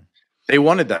building. They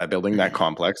wanted that building, that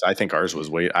complex. I think ours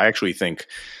was I actually think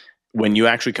when you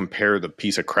actually compare the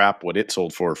piece of crap, what it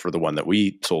sold for the one that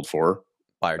we sold for,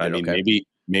 buyer did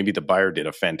maybe the buyer did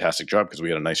a fantastic job because we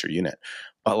had a nicer unit.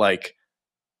 But like,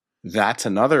 that's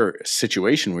another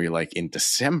situation where you're like, in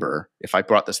December, if I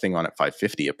brought this thing on at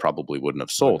 550, it probably wouldn't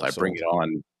have sold. I bring it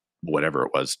on, whatever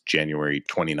it was, January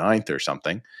 29th or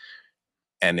something,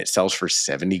 and it sells for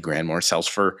 70 grand more. It sells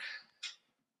for,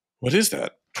 what is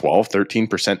that, 12,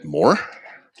 13% more?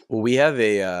 Well, we have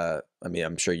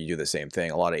I'm sure you do the same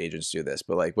thing. A lot of agents do this,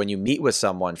 but like, when you meet with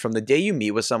someone, from the day you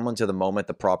meet with someone to the moment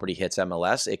the property hits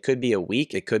MLS, it could be a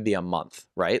week, it could be a month,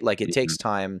 right? Like, it takes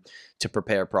time to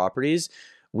prepare properties.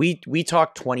 We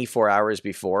talk 24 hours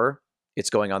before it's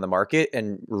going on the market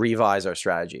and revise our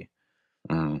strategy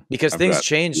because things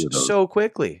change so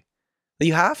quickly.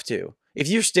 You have to. If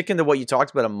you're sticking to what you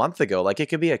talked about a month ago, like, it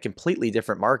could be a completely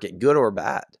different market, good or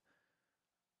bad.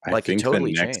 I think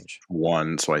totally the next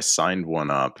one. So I signed one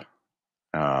up,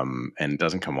 and it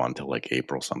doesn't come on till like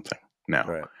April something now.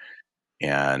 Right.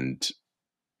 And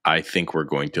I think we're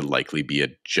going to likely be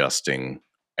adjusting.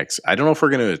 I don't know if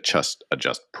we're going to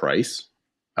adjust price.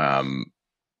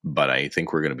 But I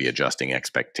think we're going to be adjusting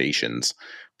expectations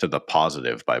to the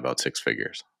positive by about 6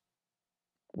 figures.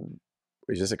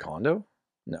 Is this a condo?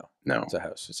 No, it's a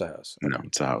house. No,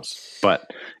 it's a house.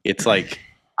 But it's like,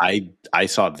 I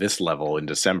saw this level in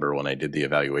December when I did the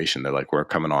evaluation. They're like, we're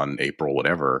coming on April,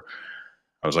 whatever.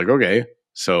 I was like, okay,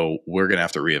 so we're going to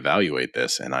have to reevaluate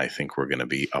this. And I think we're going to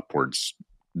be upwards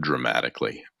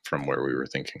dramatically from where we were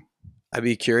thinking. I'd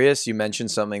be curious. You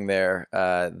mentioned something there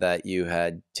that you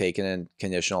had taken a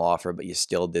conditional offer, but you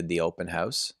still did the open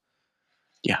house.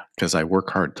 Yeah, because I work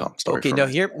hard, Tom Storey. Okay, no,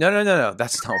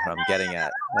 that's not what I'm getting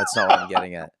at. That's not what I'm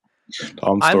getting at.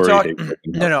 Tom Storey.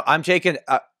 I'm taking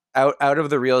out of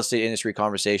the real estate industry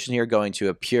conversation here, going to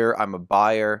a pure, I'm a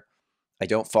buyer. I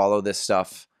don't follow this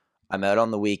stuff. I'm out on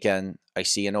the weekend. I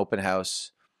see an open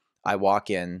house. I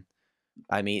walk in.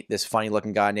 I meet this funny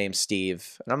looking guy named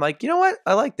Steve. And I'm like, you know what?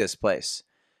 I like this place.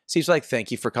 Steve's like,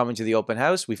 thank you for coming to the open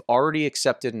house. We've already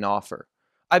accepted an offer.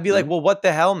 I'd be like, well, what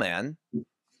the hell, man?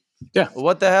 Yeah.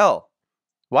 What the hell?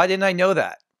 Why didn't I know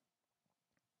that?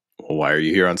 Well, why are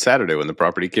you here on Saturday when the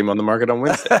property came on the market on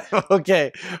Wednesday?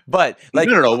 Okay. But like,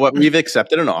 no. What we've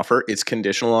accepted an offer. It's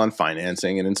conditional on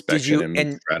financing and inspection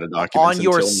and strata documents. On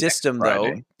your system,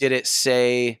 though, did it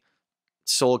say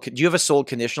sold? Do you have a sold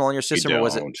conditional on your system, or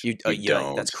was it? You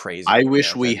don't. That's crazy. I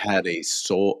wish we had a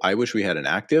sold. I wish we had an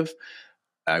active.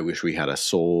 I wish we had a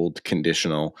sold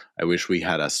conditional. I wish we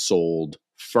had a sold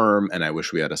firm, and I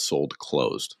wish we had a sold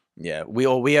closed. Yeah,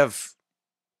 we have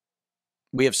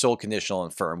sold conditional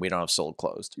and firm. We don't have sold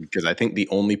closed. Because I think the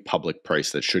only public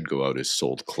price that should go out is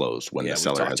sold closed when the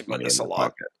seller has money in their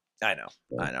pocket. I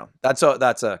know.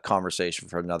 That's a conversation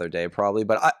for another day probably.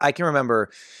 But I can remember,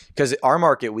 because our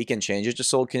market, we can change it to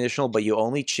sold conditional, but you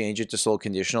only change it to sold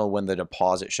conditional when the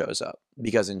deposit shows up.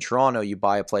 Because in Toronto, you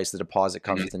buy a place, the deposit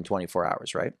comes within 24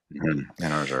 hours, right? And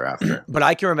ours are after. But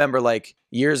I can remember like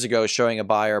years ago showing a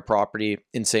buyer a property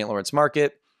in St. Lawrence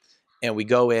Market. And we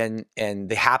go in and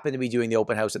they happen to be doing the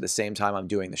open house at the same time I'm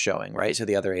doing the showing, right? So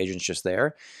the other agent's just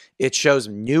there. It shows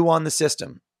new on the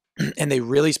system. And they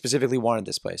really specifically wanted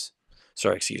this place.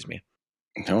 Sorry, excuse me.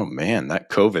 Oh, man,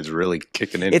 that COVID's really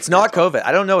kicking in. It's not COVID.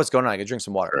 I don't know what's going on. I could drink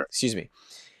some water. Sure. Excuse me.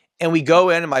 And we go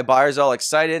in and my buyer's all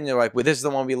excited. And they're like, well, this is the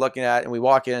one we're looking at. And we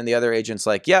walk in and the other agent's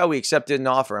like, yeah, we accepted an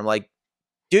offer. I'm like,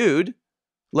 dude,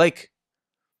 like,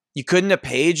 you couldn't have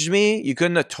paged me. You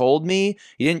couldn't have told me.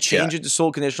 You didn't change it to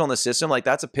sold conditional on the system. Like,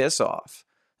 that's a piss off.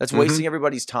 That's wasting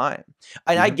everybody's time.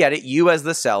 And I get it. You as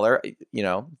the seller, you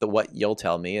know, what you'll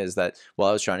tell me is that, well,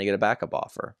 I was trying to get a backup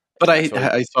offer. But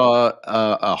I saw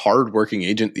a hardworking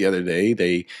agent the other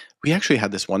day. We actually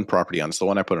had this one property on. It's the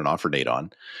one I put an offer date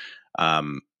on.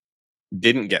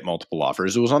 Didn't get multiple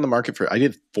offers. It was on the market I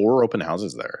did 3 open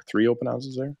houses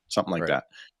there, something like that.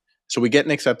 So we get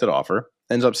an accepted offer.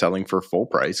 Ends up selling for full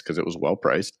price because it was well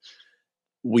priced.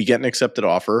 We get an accepted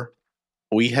offer.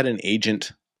 We had an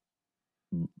agent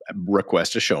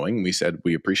request a showing. We said,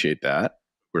 we appreciate that.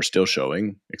 We're still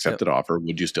showing. Accepted offer.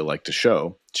 Would you still like to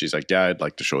show? She's like, yeah, I'd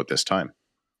like to show at this time.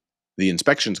 The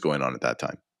inspection's going on at that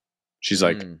time. She's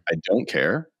like, I don't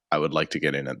care. I would like to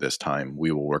get in at this time.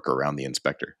 We will work around the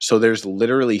inspector. So there's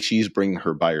literally, she's bringing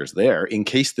her buyers there in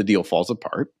case the deal falls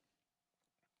apart.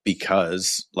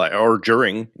 Because or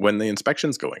during when the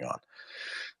inspection's going on.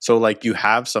 So like you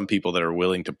have some people that are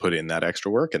willing to put in that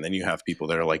extra work. And then you have people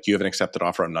that are like, you have an accepted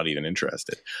offer. I'm not even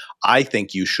interested. I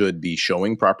think you should be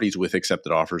showing properties with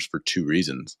accepted offers for 2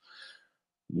 reasons.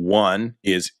 One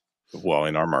is, well,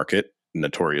 in our market,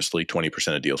 notoriously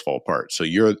 20% of deals fall apart. So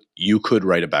you could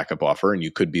write a backup offer and you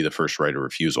could be the first right of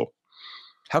refusal.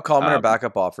 How common are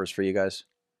backup offers for you guys?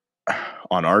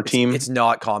 On our team? It's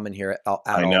not common here at all.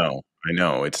 I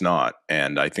know it's not.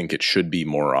 And I think it should be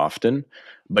more often,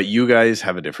 but you guys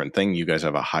have a different thing. You guys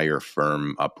have a higher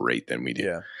firm up rate than we do.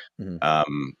 Yeah.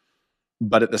 Mm-hmm.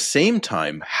 But at the same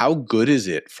time, how good is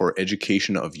it for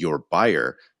education of your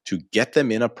buyer to get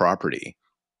them in a property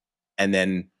and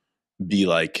then be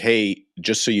like, hey,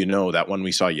 just so you know, that one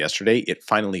we saw yesterday, it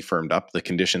finally firmed up. The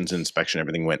conditions, inspection,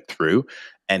 everything went through.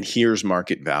 And here's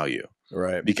market value.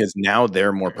 Right. Because now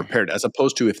they're more prepared, as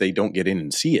opposed to if they don't get in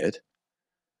and see it,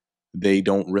 they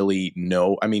don't really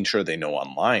know. I mean, sure, they know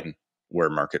online where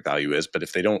market value is, but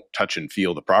if they don't touch and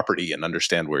feel the property and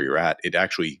understand where you're at, it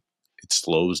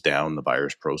slows down the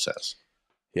buyer's process.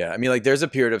 Yeah. I mean, like there's a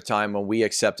period of time when we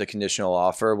accept a conditional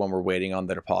offer when we're waiting on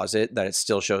the deposit that it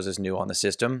still shows as new on the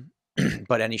system.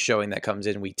 But any showing that comes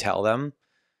in, we tell them,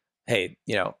 hey,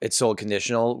 you know, it's sold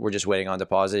conditional. We're just waiting on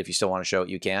deposit. If you still want to show it,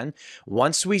 you can.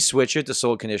 Once we switch it to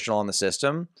sold conditional on the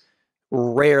system,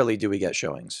 rarely do we get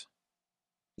showings.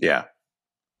 Yeah.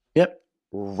 Yep.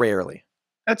 Rarely.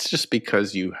 That's just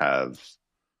because you have,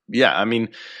 I mean,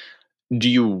 do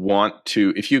you want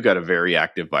to, if you got a very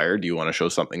active buyer, do you want to show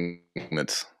something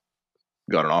that's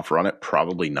got an offer on it?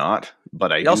 Probably not.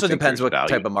 But it also depends what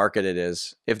type of market it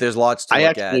is. If there's lots to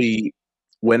look at.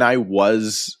 When I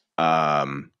was a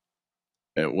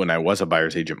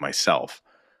buyer's agent myself,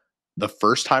 the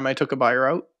first time I took a buyer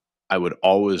out, I would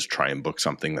always try and book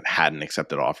something that had an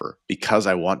accepted offer because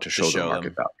I want to show the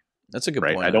market value. That's a good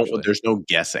right? point. There's no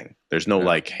guessing. There's no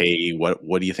like, hey,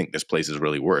 what do you think this place is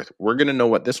really worth? We're going to know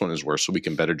what this one is worth so we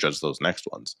can better judge those next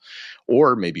ones.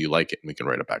 Or maybe you like it and we can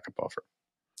write a backup offer.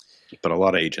 But a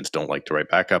lot of agents don't like to write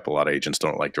backup. A lot of agents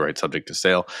don't like to write subject to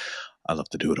sale. I love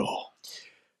to do it all.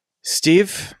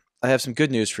 Steve, I have some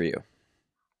good news for you.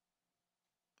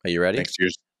 Are you ready?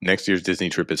 Next year's Disney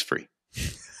trip is free.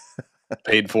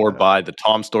 Paid for by the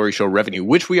Tom Storey Show revenue,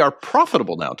 which we are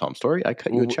profitable now, Tom Storey. I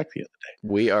cut you a check the other day.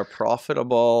 We are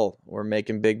profitable. We're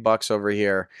making big bucks over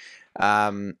here.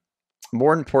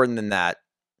 More important than that,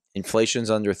 inflation's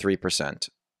under 3%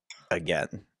 again.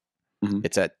 Mm-hmm.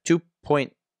 It's at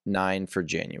 2.9 for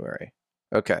January.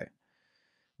 Okay.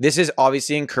 This is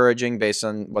obviously encouraging based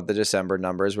on what the December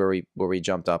numbers where we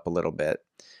jumped up a little bit.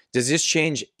 Does this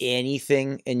change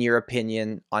anything in your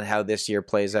opinion on how this year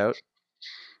plays out?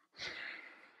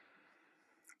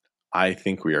 I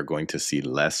think we are going to see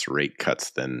less rate cuts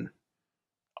than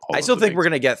I still think we're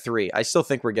going to get 3. I still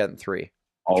think we're getting 3.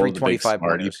 All of the big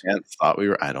smarty pants thought we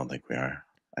were. I don't think we are.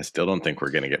 I still don't think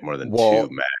we're going to get more than 2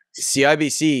 max.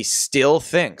 CIBC still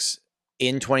thinks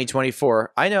in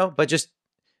 2024. I know, but just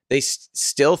they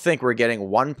still think we're getting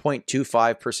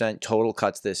 1.25% total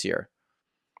cuts this year.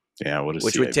 Yeah, which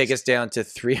CIBC? Would take us down to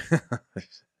 3.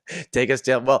 Take us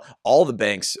down. Well, all the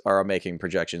banks are making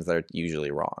projections that are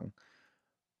usually wrong.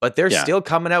 But they're still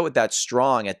coming out with that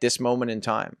strong at this moment in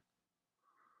time.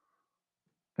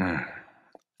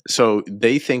 So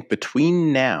they think they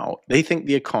think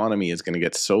the economy is going to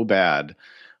get so bad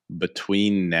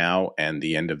between now and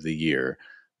the end of the year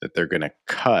that they're going to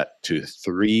cut to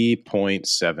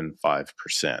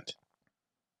 3.75%.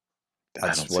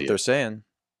 That's what they're saying.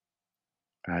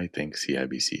 I think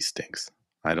CIBC stinks.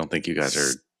 I don't think you guys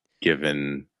are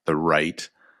given the right.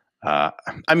 I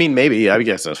mean, maybe, I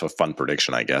guess that's a fun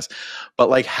prediction, I guess.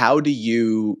 But like, how do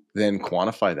you then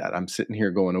quantify that? I'm sitting here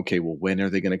going, okay, well, when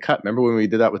are they going to cut? Remember when we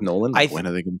did that with Nolan? When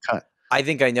are they going to cut? I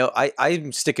think I know.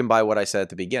 I'm sticking by what I said at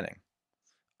the beginning.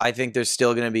 I think there's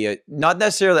still going to be not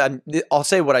necessarily, I'll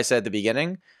say what I said at the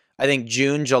beginning. I think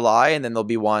June, July, and then there'll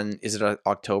be one, is it an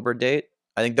October date?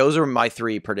 I think those are my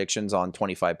 3 predictions on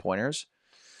 25 pointers.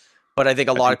 But I think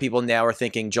a lot of people now are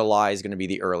thinking July is going to be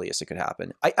the earliest it could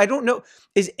happen. I don't know.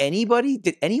 Did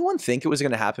anyone think it was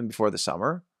going to happen before the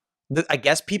summer? I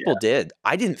guess people did.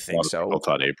 I didn't think so. People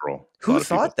thought April. Who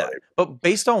thought that? But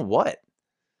based on what?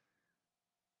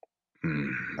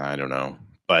 I don't know.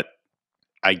 But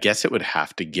I guess it would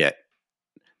have to get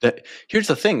that. Here's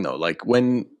the thing, though. Like,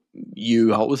 when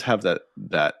you always have that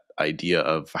idea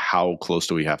of how close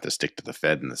do we have to stick to the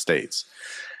Fed in the States.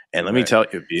 And let me tell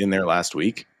you, being there last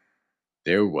week,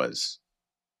 it's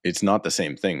not the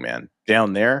same thing, man.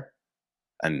 Down there,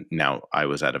 and now I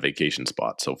was at a vacation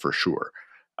spot, so for sure.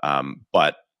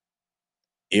 But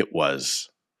it was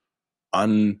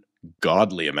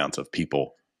ungodly amounts of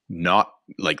people not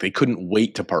like they couldn't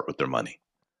wait to part with their money.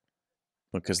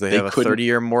 Because they have a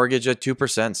 30-year mortgage at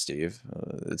 2%, Steve.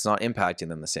 It's not impacting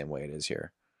them the same way it is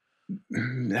here.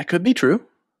 That could be true.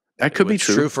 That could be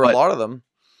true for a lot of them.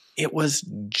 It was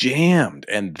jammed,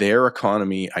 and their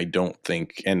economy, I don't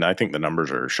think, and I think the numbers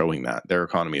are showing that their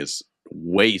economy is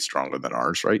way stronger than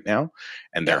ours right now,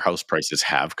 and their house prices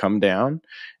have come down,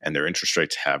 and their interest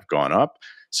rates have gone up.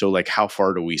 So, like, how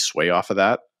far do we sway off of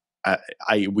that?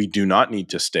 We do not need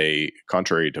to stay,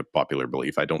 contrary to popular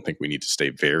belief, I don't think we need to stay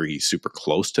very super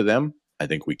close to them. I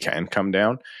think we can come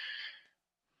down.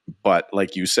 But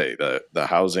like you say, the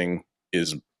housing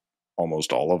is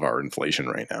almost all of our inflation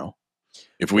right now.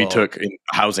 If we took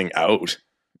housing out,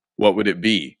 what would it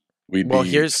be?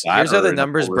 Here's how the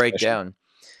numbers break down.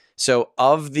 So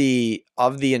of the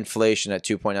inflation at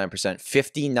 2.9%,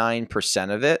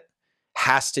 59% of it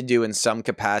has to do in some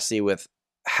capacity with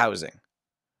housing.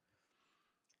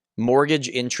 Mortgage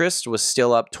interest was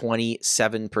still up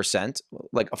 27%.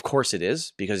 Like, of course it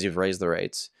is, because you've raised the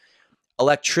rates.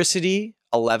 Electricity,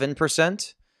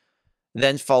 11%,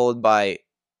 then followed by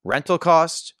rental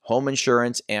cost, home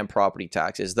insurance, and property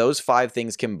taxes. Those 5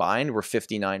 things combined were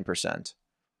 59%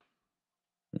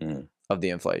 of the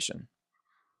inflation.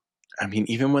 I mean,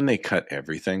 even when they cut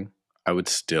everything, I would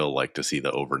still like to see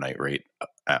the overnight rate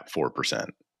at 4%.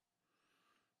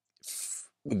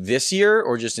 This year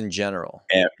or just in general?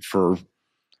 And for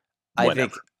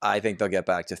whenever. I think they'll get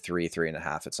back to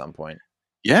 3.5 at some point.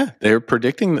 Yeah, they're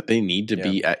predicting that they need to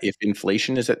be at, if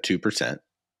inflation is at 2%,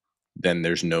 then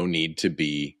there's no need to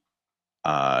be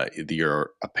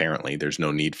apparently there's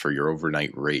no need for your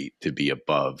overnight rate to be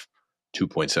above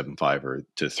 2.75 or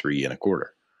to 3.25.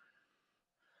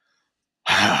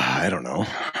 I don't know.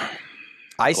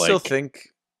 I still think,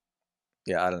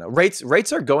 I don't know.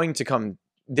 Rates are going to come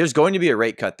there's going to be a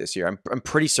rate cut this year. I'm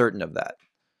pretty certain of that.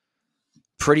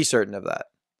 Pretty certain of that.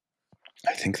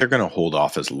 I think they're going to hold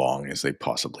off as long as they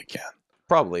possibly can.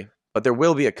 Probably, but there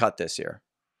will be a cut this year.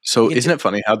 So isn't it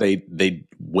funny how they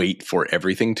wait for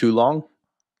everything too long?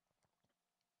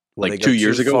 Like 2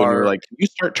 years ago when we were like, can you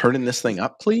start turning this thing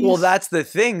up, please? Well, that's the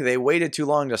thing. They waited too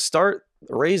long to start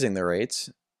raising the rates,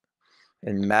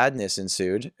 and madness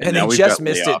ensued. And they just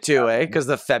missed it too, because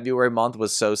the February month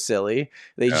was so silly.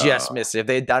 They just missed it. If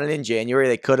they had done it in January,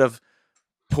 they could have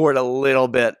poured a little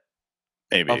bit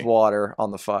of water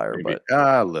on the fire. But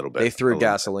a little bit. They threw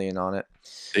gasoline on it.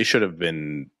 They should have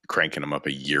been cranking them up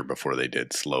a year before they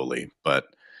did, slowly. But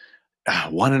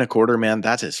 1.25, man,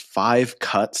 that is 5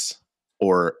 cuts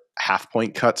or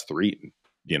half-point cuts, 3,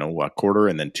 a quarter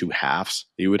and then 2 halves.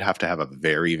 You would have to have a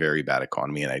very, very bad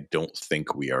economy, and I don't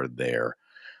think we are there.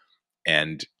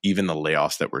 And even the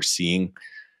layoffs that we're seeing,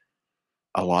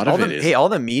 a lot of it is... Hey, all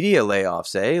the media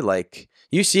layoffs, Like,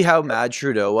 you see how mad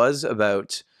Trudeau was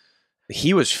about...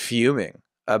 He was fuming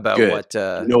about what...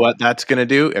 you know what that's going to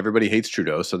do? Everybody hates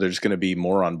Trudeau, so there's going to be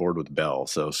more on board with Bell,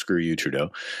 so screw you,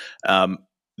 Trudeau.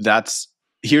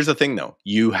 Here's the thing, though.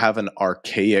 You have an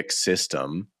archaic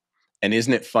system, and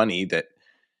isn't it funny that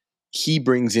he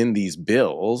brings in these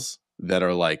bills that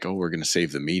are like, oh, we're going to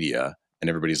save the media, and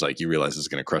everybody's like, you realize it's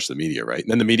going to crush the media, right?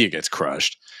 And then the media gets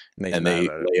crushed, and they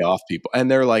lay off people, and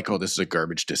they're like, oh, this is a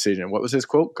garbage decision. What was his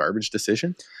quote? Garbage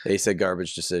decision? They said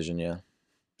garbage decision, yeah.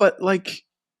 But, like,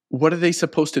 what are they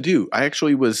supposed to do? I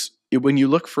actually when you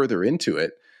look further into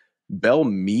it, Bell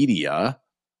Media,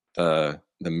 the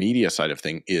media side of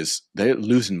thing, they're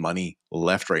losing money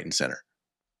left, right, and center.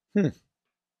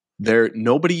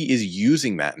 Nobody is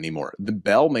using that anymore. The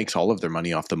Bell makes all of their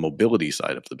money off the mobility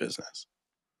side of the business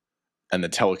and the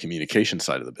telecommunication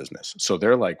side of the business. So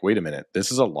they're like, wait a minute,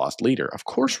 this is a lost leader. Of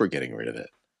course we're getting rid of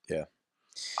it. Yeah.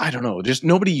 I don't know. Just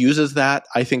nobody uses that.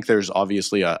 I think there's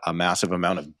obviously a massive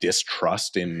amount of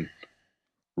distrust in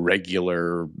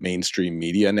regular mainstream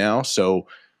media now. So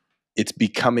it's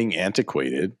becoming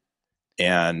antiquated,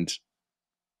 and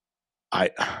I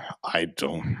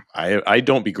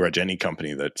don't begrudge any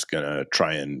company that's going to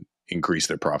try and increase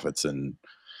their profits and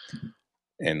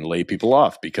lay people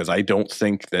off, because I don't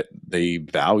think that they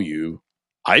value.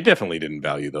 I definitely didn't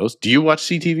value those. Do you watch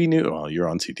CTV News? Well, you're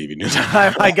on CTV News.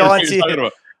 I go on CTV.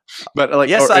 But like,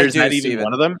 yes, I do. Is that even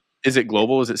one of them? Is it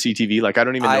global? Is it CTV? Like, I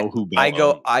don't even know who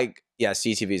Bell owns. Yeah,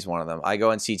 CTV is one of them. I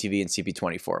go on CTV and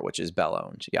CP24, which is Bell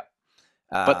owned. Yeah.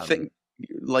 But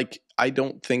I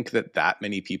don't think that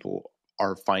many people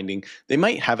are finding, they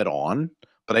might have it on,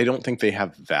 but I don't think they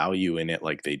have value in it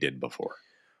like they did before.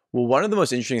 Well, one of the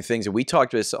most interesting things, and we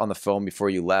talked about this on the phone before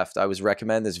you left, I was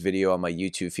recommending this video on my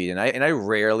YouTube feed, and I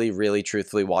rarely really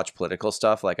truthfully watch political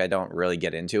stuff. Like, I don't really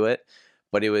get into it,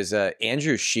 but it was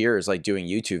Andrew Scheer's like doing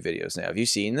YouTube videos now. Have you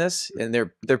seen this? And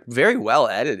they're very well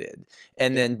edited.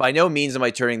 And then by no means am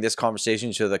I turning this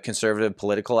conversation to the conservative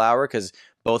political hour, because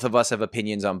both of us have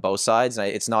opinions on both sides. And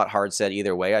it's not hard set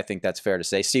either way. I think that's fair to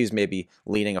say. Steve's maybe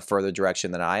leaning a further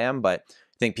direction than I am, but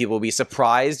I think people will be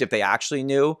surprised if they actually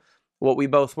knew what we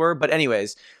both were. But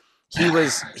anyways, he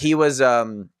was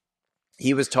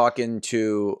talking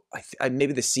to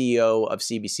maybe the CEO of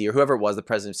CBC or whoever it was, the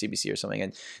president of CBC or something,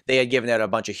 and they had given out a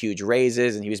bunch of huge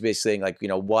raises, and he was basically saying, like,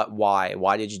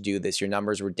 why did you do this? Your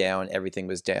numbers were down, everything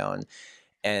was down.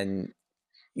 And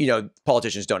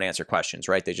politicians don't answer questions,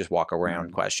 right? They just walk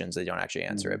around questions. They don't actually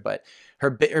answer it. But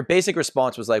her basic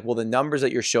response was like, well, the numbers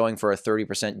that you're showing for a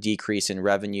 30% decrease in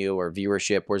revenue or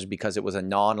viewership was because it was a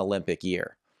non-Olympic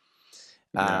year.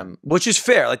 Which is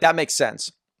fair. Like, that makes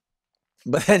sense.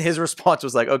 But then his response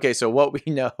was like, okay, so what we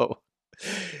know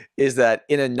is that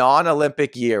in a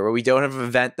non-Olympic year where we don't have an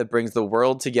event that brings the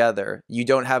world together, you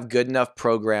don't have good enough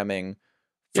programming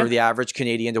for the average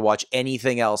Canadian to watch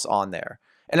anything else on there.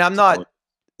 And I'm not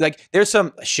like, there's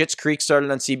some Schitt's Creek started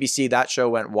on CBC. That show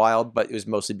went wild, but it was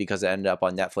mostly because it ended up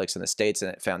on Netflix in the States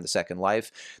and it found a second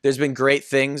life. There's been great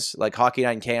things like Hockey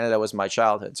Night in Canada was my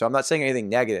childhood. So I'm not saying anything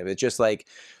negative. It's just like,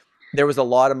 there was a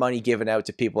lot of money given out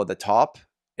to people at the top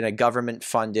in a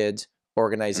government-funded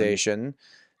organization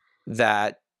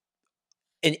that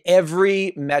in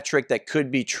every metric that could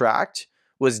be tracked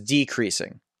was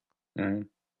decreasing. And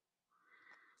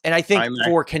I think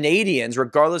for Canadians,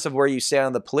 regardless of where you stand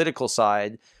on the political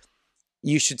side,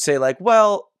 you should say, like,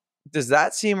 well, does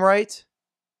that seem right?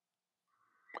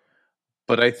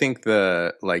 But I think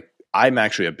I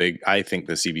think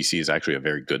the CBC is actually a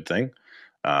very good thing.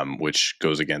 Which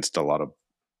goes against a lot of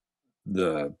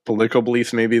the political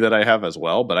beliefs maybe that I have as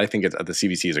well. But I think the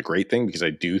CBC is a great thing, because I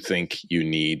do think you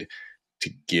need to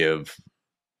give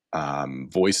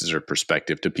voices or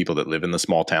perspective to people that live in the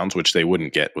small towns, which they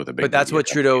wouldn't get with a big. But that's what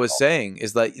Trudeau was saying,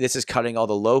 is that this is cutting all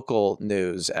the local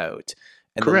news out,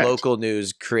 and Correct. the local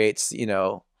news creates, you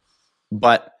know.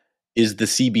 But is the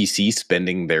CBC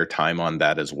spending their time on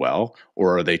that as well,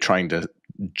 or are they trying to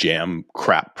jam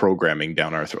crap programming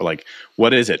down our throat? Like,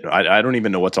 what is it? I don't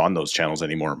even know what's on those channels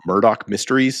anymore. Murdoch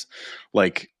Mysteries,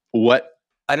 like what?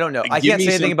 I don't know. I can't say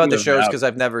anything about the shows because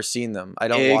I've never seen them. I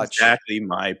don't watch. Exactly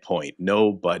my point.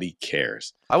 Nobody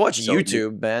cares. I watch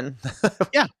YouTube, man.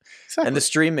 Yeah, exactly. And the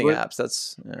streaming apps.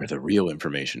 That's where the real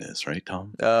information is, right,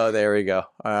 Tom? Oh, there we go.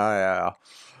 Yeah.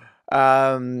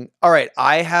 All right.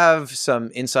 I have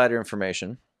some insider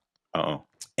information. Oh.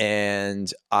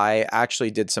 And I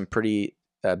actually did some pretty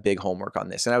big homework on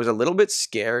this. And I was a little bit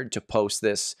scared to post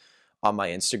this on my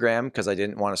Instagram because I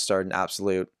didn't want to start an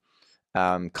absolute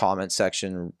comment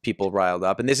section, people riled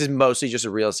up. And this is mostly just a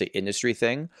real estate industry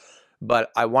thing.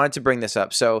 But I wanted to bring this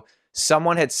up. So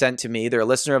someone had sent to me, they're a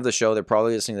listener of the show, they're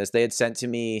probably listening to this. They had sent to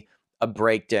me a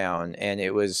breakdown, and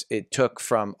it took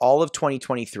from all of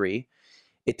 2023.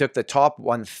 It took the top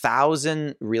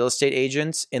 1,000 real estate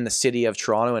agents in the city of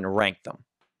Toronto and ranked them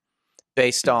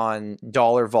based on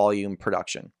dollar volume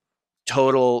production,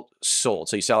 total sold.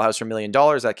 So you sell a house for $1 million,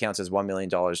 that counts as $1 million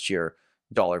to your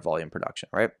dollar volume production,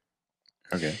 right?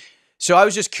 Okay. So I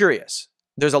was just curious.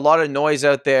 There's a lot of noise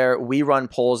out there. We run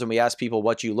polls and we ask people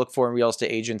what you look for in real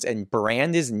estate agents, and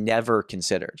brand is never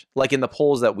considered, like in the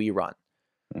polls that we run.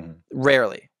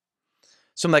 Rarely.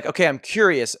 So I'm like, okay, I'm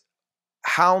curious.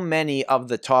 How many of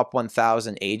the top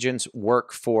 1,000 agents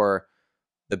work for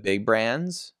the big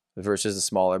brands versus the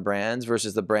smaller brands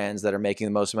versus the brands that are making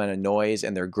the most amount of noise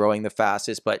and they're growing the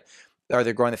fastest? But are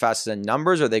they growing the fastest in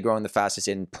numbers, or are they growing the fastest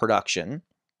in production?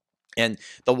 And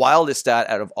the wildest stat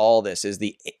out of all this is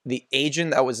the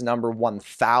agent that was number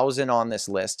 1,000 on this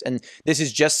list. And this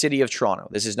is just City of Toronto.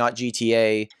 This is not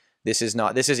GTA. This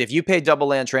is if you paid double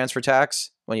land transfer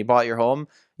tax when you bought your home,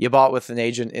 you bought with an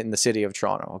agent in the City of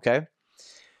Toronto. Okay.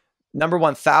 Number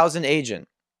 1,000 agent,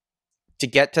 to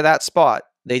get to that spot,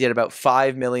 they did about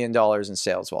 $5 million in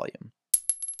sales volume.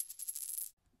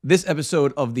 This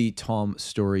episode of the Tom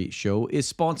Storey Show is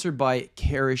sponsored by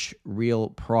Karrasch Real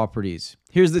Properties.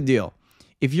 Here's the deal.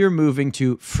 If you're moving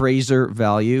to Fraser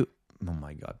Valley, oh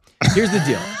my God. Here's the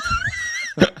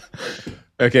deal.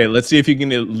 Okay, let's see if you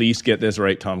can at least get this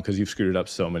right, Tom, because you've screwed it up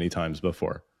so many times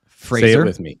before. Fraser? Say it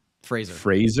with me. Fraser.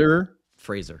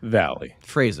 Fraser Valley.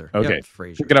 Fraser. Okay. Yep,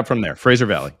 Fraser. Pick it up from there. Fraser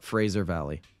Valley. Fraser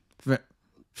Valley.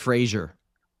 Fraser.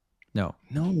 No.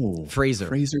 Fraser.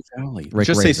 Fraser Valley. Rick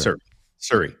Just Razor. say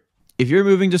Surrey. If you're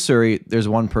moving to Surrey, there's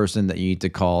one person that you need to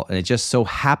call, and it just so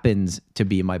happens to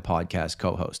be my podcast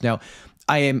co-host. Now,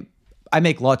 I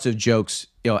make lots of jokes,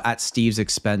 at Steve's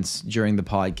expense during the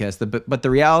podcast. But the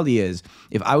reality is,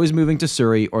 if I was moving to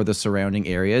Surrey or the surrounding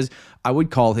areas, I would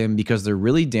call him because they're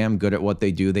really damn good at what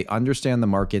they do. They understand the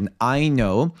market. And I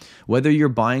know whether you're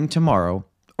buying tomorrow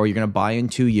or you're going to buy in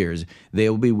 2 years, they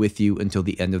will be with you until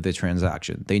the end of the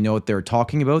transaction. They know what they're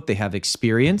talking about. They have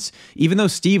experience. Even though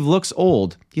Steve looks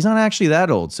old, he's not actually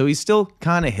that old. So he's still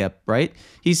kind of hip, right?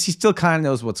 He still kind of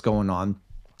knows what's going on.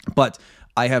 But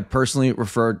I have personally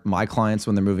referred my clients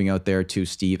when they're moving out there to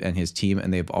Steve and his team,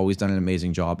 and they've always done an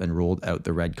amazing job and rolled out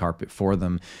the red carpet for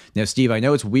them. Now, Steve, I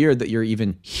know it's weird that you're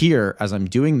even here as I'm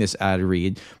doing this ad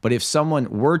read, but if someone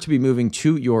were to be moving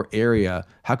to your area,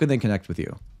 how could they connect with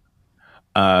you?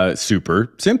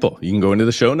 Super simple. You can go into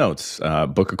the show notes,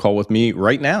 book a call with me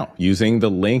right now using the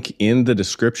link in the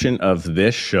description of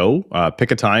this show.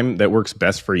 Pick a time that works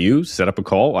best for you. Set up a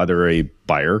call, either a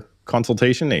buyer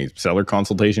consultation, a seller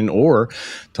consultation, or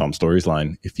Tom Storey's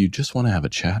line. If you just want to have a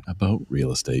chat about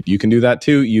real estate, you can do that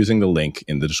too using the link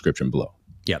in the description below.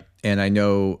 Yeah. And I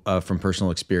know from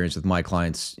personal experience with my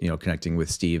clients, connecting with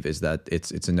Steve, is that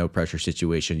it's a no pressure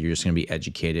situation. You're just going to be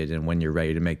educated. And when you're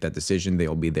ready to make that decision,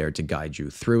 they'll be there to guide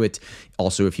you through it.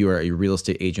 Also, if you are a real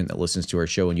estate agent that listens to our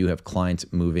show and you have clients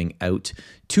moving out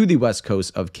to the West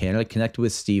Coast of Canada, connect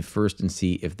with Steve first and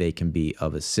see if they can be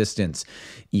of assistance.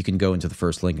 You can go into the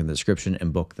first link in the description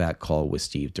and book that call with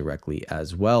Steve directly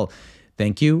as well.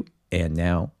 Thank you. And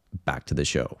now back to the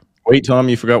show. Wait, Tom,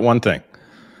 you forgot one thing.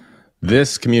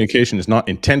 This communication is not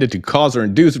intended to cause or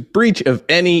induce breach of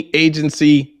any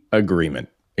agency agreement.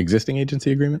 Existing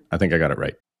agency agreement? I think I got it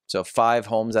right. So 5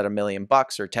 homes at $1 million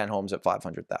or 10 homes at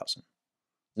 500,000.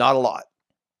 Not a lot,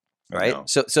 right?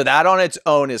 So that on its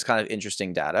own is kind of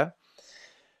interesting data.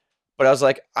 But I was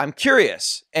like, I'm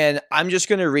curious, and I'm just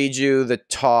going to read you the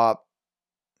top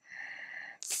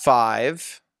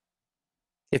 5.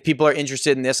 If people are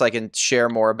interested in this, I can share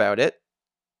more about it.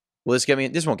 Will this get me?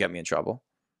 This won't get me in trouble.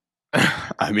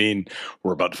 I mean,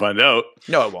 we're about to find out.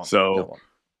 No, it won't. So No, it won't.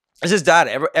 This is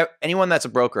data. Anyone that's a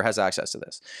broker has access to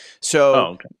this.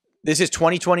 So this is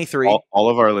 2023. All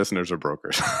of our listeners are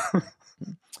brokers.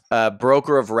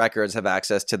 Broker of records have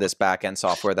access to this back-end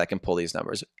software that can pull these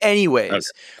numbers.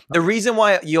 Anyways, the reason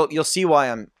why you'll see why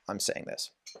I'm saying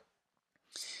this.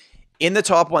 In the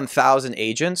top 1,000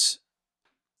 agents,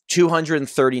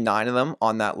 239 of them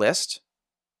on that list.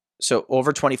 So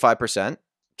over 25%.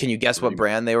 Can you guess what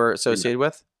brand they were associated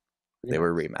with? They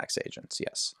were Remax agents,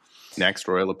 yes. Next,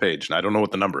 Royal LePage. And I don't know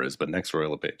what the number is, but next,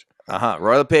 Royal LePage.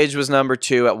 Royal LePage was number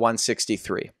 2 at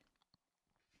 163.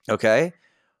 Okay.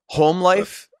 Home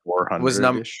Life was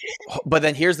number, but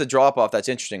then here's the drop off that's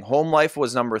interesting. Home Life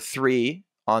was number 3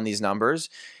 on these numbers.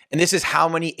 And this is how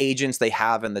many agents they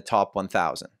have in the top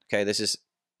 1,000. Okay. This is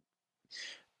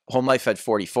Home Life had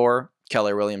 44.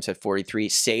 Keller Williams had 43.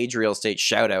 Sage Real Estate,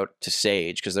 shout out to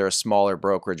Sage because they're a smaller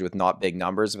brokerage with not big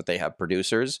numbers, but they have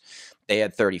producers. They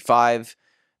had 35.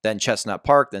 Then Chestnut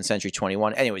Park, then Century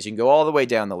 21. Anyways, you can go all the way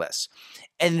down the list.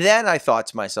 And then I thought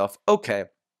to myself, okay,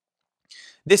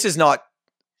 this is not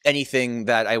anything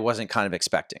that I wasn't kind of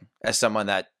expecting. As someone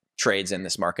that trades in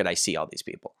this market, I see all these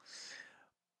people.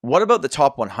 What about the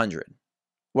top 100?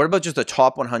 What about just the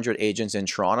top 100 agents in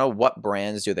Toronto? What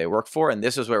brands do they work for? And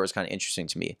this is where it was kind of interesting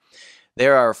to me.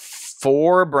 There are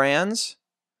 4 brands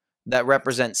that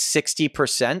represent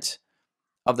 60%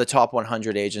 of the top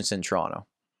 100 agents in Toronto.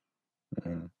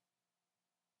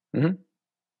 And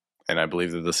I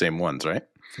believe they're the same ones, right?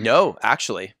 No,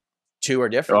 actually, 2 are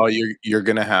different. Oh, you're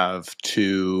going to have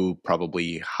 2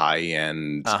 probably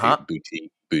high-end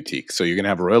boutique. So you're going to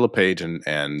have Royal LePage and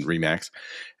Remax,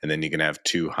 and then you're going to have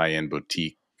 2 high-end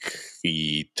boutique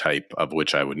type, of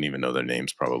which I wouldn't even know their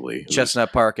names probably.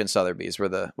 Chestnut Park and Sotheby's were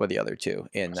the other 2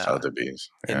 in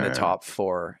Sotheby's in the top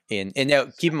 4. And now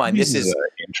keep in mind this is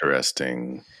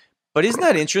interesting. But isn't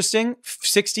that interesting?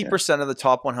 60% of the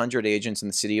top 100 agents in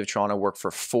the city of Toronto work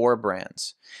for 4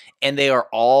 brands, and they are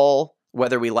all,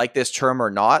 whether we like this term or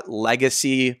not,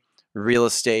 legacy real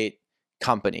estate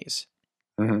companies.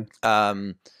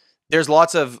 There's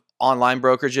lots of online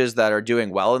brokerages that are doing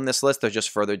well in this list. They're just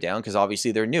further down because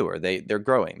obviously they're newer. They're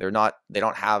growing. They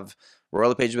don't have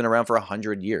Royal LePage has been around for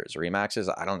 100 years. Remax is,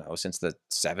 I don't know, since the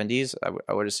 70s,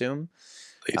 I would assume.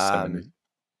 Late 70s.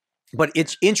 But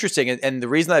it's interesting. And the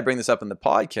reason I bring this up in the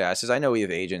podcast is I know we have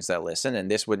agents that listen,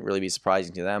 and this wouldn't really be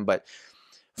surprising to them. But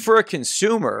for a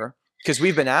consumer, because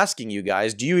we've been asking you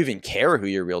guys, do you even care who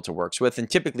your realtor works with? And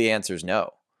typically the answer is no.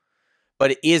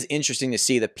 But it is interesting to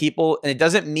see that people, and it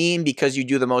doesn't mean because you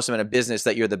do the most amount of business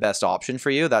that you're the best option for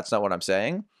you. That's not what I'm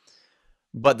saying.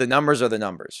 But the numbers are the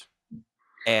numbers.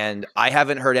 And I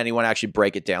haven't heard anyone actually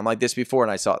break it down like this before.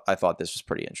 And I thought this was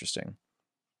pretty interesting.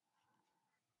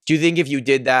 Do you think if you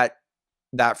did that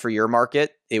for your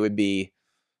market, it would be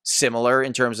similar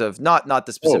in terms of not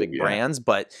the specific brands,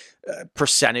 but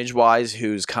percentage wise,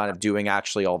 who's kind of doing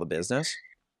actually all the business?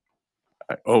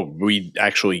 We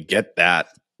actually get that.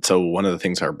 So one of the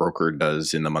things our broker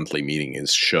does in the monthly meeting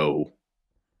is show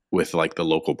with like the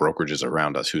local brokerages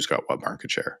around us who's got what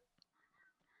market share.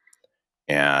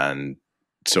 And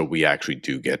so we actually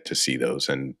do get to see those.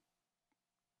 And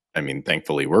I mean,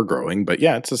 thankfully we're growing, but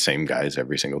yeah, it's the same guys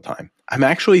every single time. I'm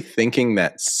actually thinking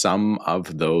that some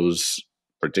of those,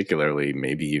 particularly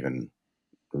maybe even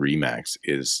Remax,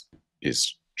 is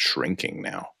shrinking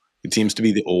now. It seems to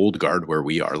be the old guard where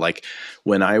we are. Like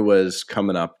when I was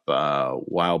coming up a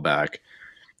while back,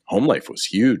 Home Life was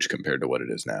huge compared to what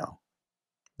it is now.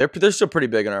 They're still pretty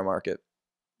big in our market.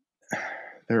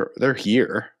 They're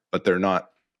here, but they're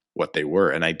not what they were.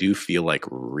 And I do feel like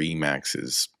Remax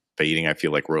is fading. I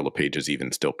feel like Royal LePage is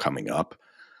even still coming up.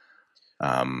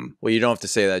 Well, you don't have to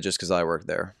say that just because I work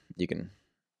there. You can.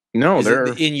 No, they're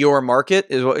in your market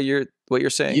is what you're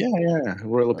saying. Yeah.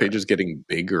 Royal LePage is getting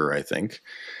bigger, I think.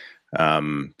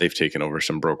 They've taken over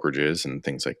some brokerages and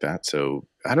things like that. So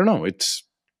I don't know. It's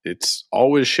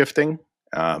always shifting.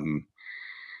 The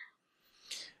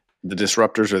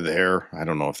disruptors are there. I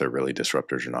don't know if they're really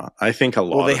disruptors or not. I think a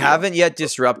lot. Well, they haven't yet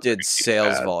disrupted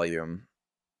sales volume.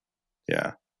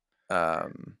 Yeah. I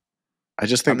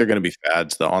just think they're going to be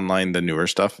fads. The online, the newer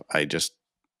stuff. I just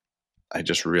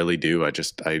really do.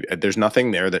 There's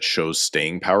nothing there that shows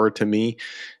staying power to me.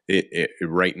 It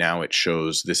right now it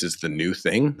shows this is the new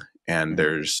thing. And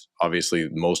there's obviously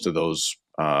most of those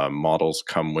models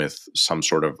come with some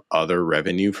sort of other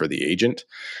revenue for the agent.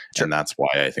 Sure. And that's why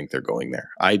I think they're going there.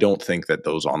 I don't think that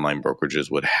those online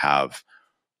brokerages would have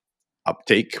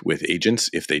uptake with agents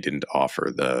if they didn't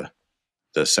offer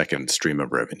the second stream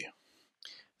of revenue.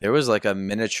 There was like a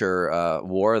miniature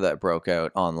war that broke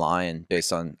out online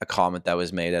based on a comment that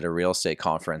was made at a real estate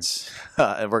conference.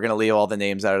 And we're going to leave all the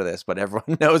names out of this, but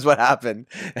everyone knows what happened.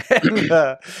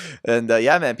 And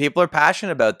yeah, man, people are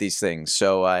passionate about these things.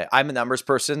 So I'm a numbers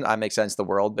person. I make sense of the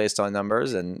world based on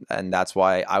numbers. And that's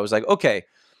why I was like, okay,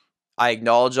 I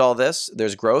acknowledge all this.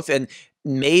 There's growth. And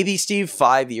maybe, Steve,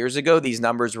 5 years ago, these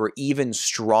numbers were even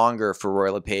stronger for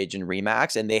Royal LePage and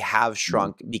Remax, and they have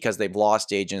shrunk because they've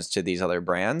lost agents to these other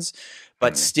brands.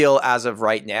 But still, as of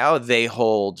right now, they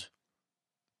hold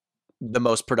the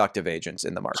most productive agents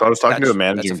in the market. So I was talking to a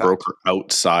managing broker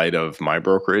outside of my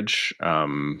brokerage,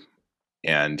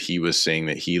 and he was saying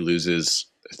that he loses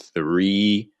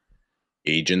 3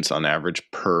 agents on average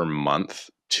per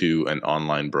month to an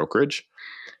online brokerage.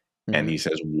 And he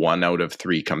says 1 out of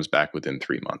 3 comes back within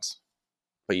 3 months.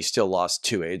 But you still lost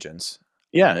 2 agents.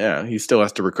 Yeah. He still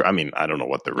has to recruit. I mean, I don't know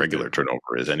what the regular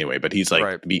turnover is anyway, but he's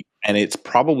like, and it's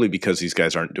probably because these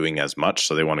guys aren't doing as much,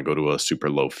 so they want to go to a super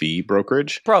low fee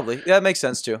brokerage. Probably. Yeah, that makes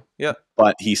sense too. Yeah.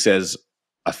 But he says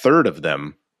a third of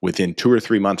them within 2 or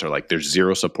 3 months are like, there's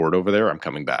zero support over there. I'm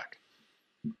coming back.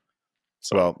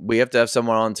 So, well, we have to have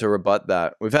someone on to rebut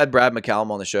that. We've had Brad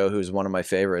McCallum on the show, who's one of my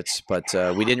favorites, but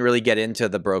we didn't really get into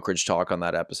the brokerage talk on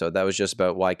that episode. That was just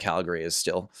about why Calgary is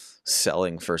still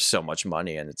selling for so much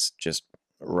money, and it's just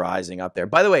rising up there.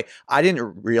 By the way, I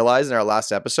didn't realize in our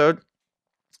last episode,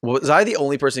 was I the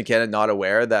only person in Canada not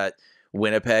aware that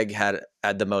Winnipeg had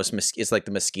the most, it's like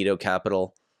the mosquito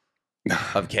capital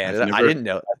of Canada? I didn't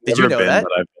know. Did you know that?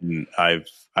 But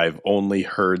I've only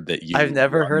heard that you. I've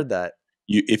never heard that.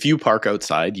 If you park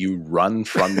outside, you run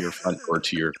from your front door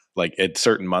to your, like, at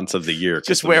certain months of the year.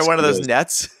 Just wear one of those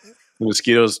nets. The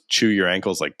mosquitoes chew your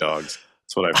ankles like dogs.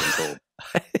 That's what I've been told.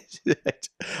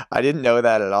 I didn't know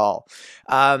that at all.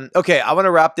 Okay, I want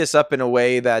to wrap this up in a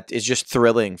way that is just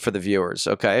thrilling for the viewers.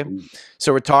 Okay,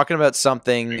 so we're talking about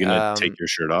something. Are you gonna take your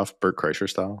shirt off, Bert Kreischer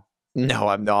style? No,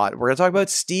 I'm not. We're gonna talk about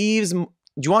Steve's. Do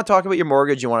you want to talk about your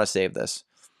mortgage? You want to save this?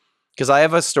 Because I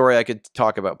have a story I could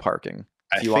talk about parking.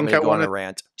 If you want me to go on a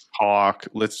rant.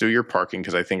 Let's do your parking,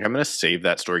 because I think I'm going to save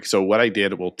that story. So what I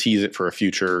did, we'll tease it for a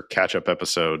future catch-up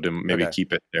episode and maybe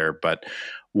keep it there. But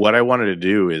what I wanted to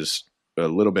do is a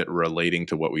little bit relating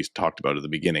to what we talked about at the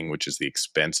beginning, which is the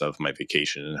expense of my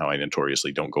vacation and how I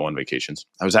notoriously don't go on vacations.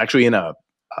 I was actually in a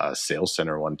sales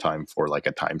center one time for like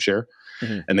a timeshare.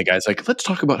 And the guy's like, let's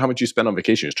talk about how much you spend on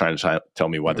vacation. He was trying to tell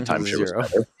me why the timeshare was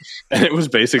better. And it was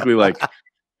basically like,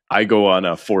 I go on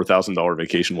a $4,000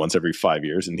 vacation once every 5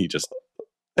 years, and he'd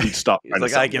stop. He's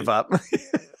like, I give up.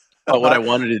 But what I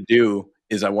wanted to do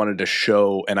is I wanted to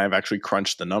show, and I've actually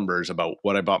crunched the numbers about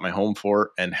what I bought my home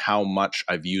for and how much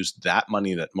I've used that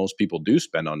money that most people do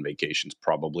spend on vacations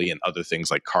probably, and other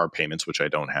things like car payments, which I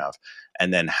don't have.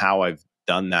 And then how I've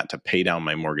done that to pay down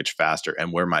my mortgage faster,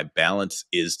 and where my balance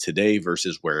is today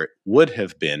versus where it would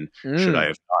have been should I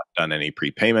have not done any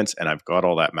prepayments. And I've got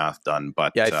all that math done.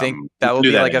 But yeah, I think that will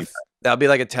be like that'll be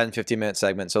like a 10-15 minute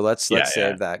segment. So let's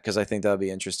save that, because I think that'll be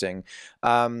interesting.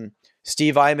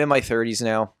 Steve, I'm in my 30s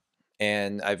now,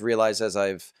 and I've realized as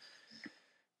I've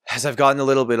gotten a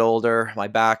little bit older, my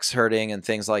back's hurting and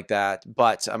things like that.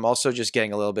 But I'm also just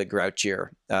getting a little bit grouchier.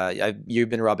 You've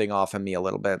been rubbing off on me a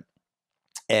little bit.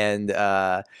 And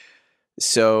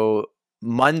so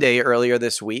Monday earlier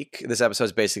this week, this episode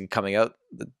is basically coming out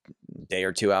the day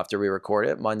or two after we record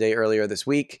it. Monday earlier this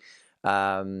week,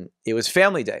 it was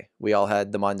family day. We all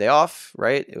had the Monday off,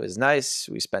 right? It was nice.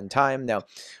 We spent time. Now,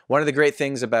 one of the great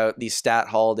things about these stat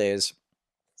holidays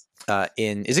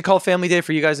is it called Family Day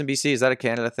for you guys in BC? Is that a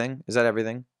Canada thing? Is that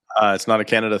everything? It's not a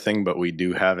Canada thing, but we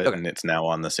do have it, and it's now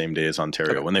on the same day as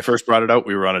Ontario. When they first brought it out,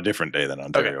 we were on a different day than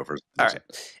Ontario. All right.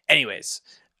 Anyways,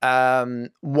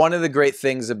 one of the great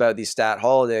things about these stat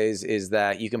holidays is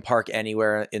that you can park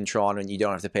anywhere in Toronto, and you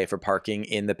don't have to pay for parking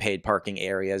in the paid parking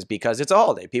areas because it's a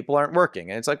holiday. People aren't working,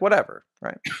 and it's like, whatever,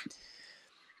 right?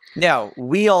 Now,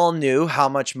 we all knew how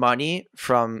much money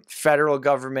from federal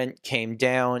government came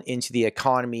down into the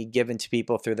economy given to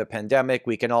people through the pandemic.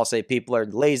 We can all say people are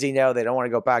lazy now. They don't want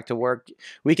to go back to work.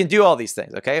 We can do all these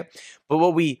things, okay? But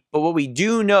what we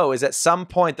do know is at some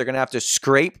point they're going to have to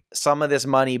scrape some of this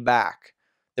money back.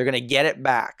 They're going to get it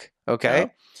back, okay? Yeah.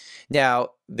 Now,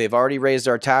 they've already raised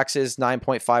our taxes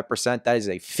 9.5%. That is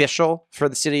official for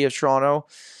the city of Toronto.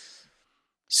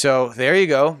 So there you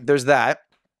go. There's that.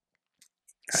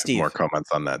 Steve, more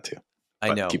comments on that too.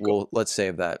 I know. Well, let's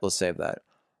save that. Let's save that.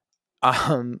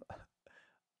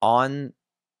 On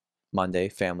Monday,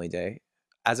 Family Day,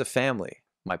 as a family,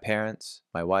 my parents,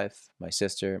 my wife, my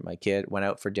sister, my kid went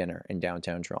out for dinner in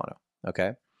downtown Toronto.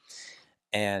 Okay,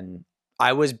 and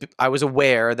I was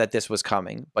aware that this was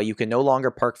coming, but you can no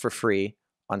longer park for free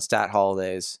on stat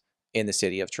holidays in the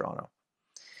city of Toronto.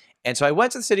 And so I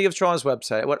went to the city of Toronto's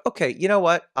website. I went, okay, you know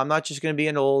what? I'm not just going to be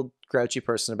an old grouchy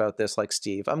person about this like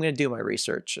Steve. I'm going to do my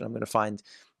research and I'm going to find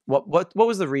what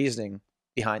was the reasoning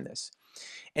behind this.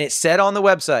 And it said on the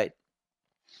website,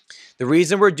 the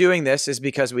reason we're doing this is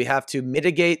because we have to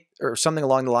mitigate, or something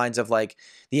along the lines of like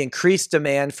the increased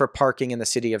demand for parking in the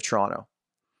city of Toronto.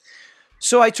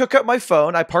 So I took out my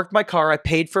phone, I parked my car, I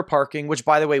paid for parking, which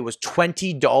by the way was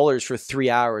 $20 for 3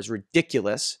 hours.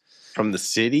 Ridiculous. From the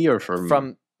city or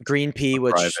from Green Pea,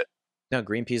 which private? No,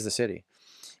 Green Pea is the city.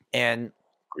 And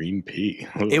Green Pea.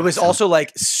 it was also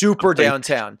like super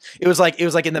downtown. It was like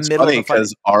in the middle of the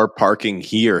because our parking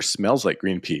here smells like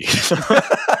green pea.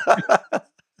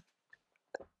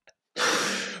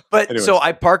 But anyways. So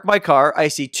I park my car. I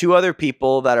see two other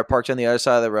people that are parked on the other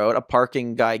side of the road, a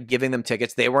parking guy giving them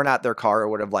tickets. They weren't at their car, or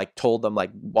would have like told them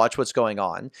like, watch what's going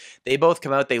on. They both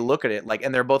come out, they look at it like,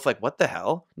 and they're both like, what the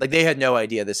hell? Like they had no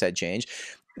idea this had changed.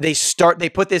 They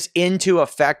put this into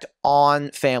effect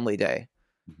on Family Day.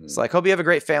 Mm-hmm. It's like, hope you have a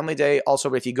great Family Day.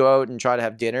 Also, if you go out and try to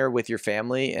have dinner with your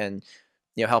family and,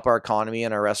 you know, help our economy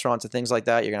and our restaurants and things like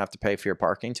that, you're gonna have to pay for your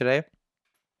parking today.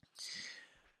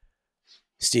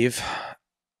 Steve,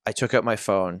 I took out my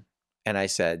phone and I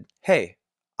said, hey,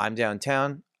 I'm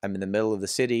downtown. I'm in the middle of the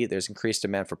city. There's increased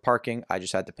demand for parking. I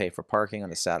just had to pay for parking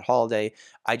on a sad holiday.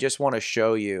 I just want to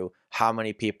show you how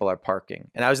many people are parking.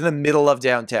 And I was in the middle of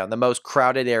downtown, the most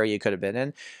crowded area you could have been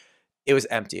in. It was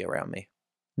empty around me.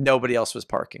 Nobody else was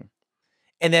parking.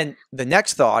 And then the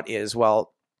next thought is,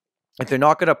 well, if they're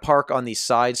not going to park on these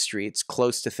side streets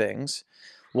close to things,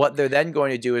 what they're then going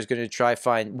to do is going to try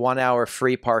find 1 hour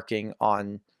free parking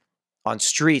on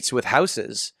streets with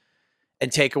houses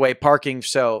and take away parking.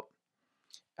 So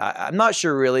I'm not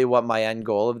sure really what my end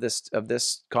goal of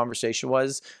this conversation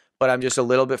was, but I'm just a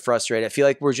little bit frustrated. I feel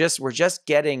like we're just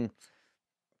getting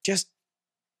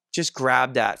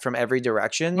grabbed at from every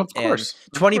direction. Of course.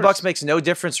 And $20 makes no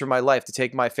difference for my life to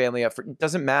take my family out. It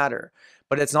doesn't matter,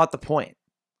 but it's not the point.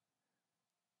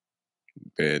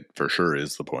 It for sure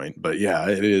is the point. But yeah,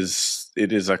 it is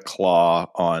a claw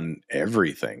on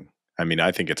everything. I mean,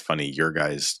 I think it's funny. Your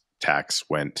guys' tax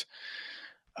went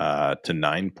to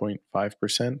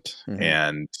 9.5%,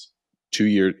 and 2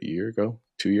 years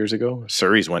ago,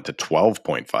 Surrey's went to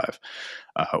 12.5.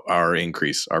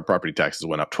 Our property taxes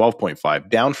went up 12.5,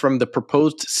 down from the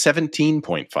proposed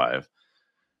 17.5.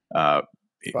 Wow.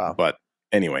 But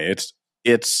anyway,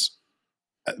 it's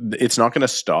not going to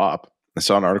stop. I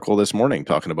saw an article this morning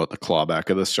talking about the clawback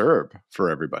of the CERB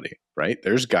for everybody, right?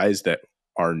 There's guys that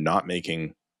are not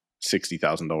making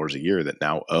 $60,000 a year that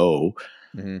now owe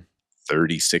 $36,000,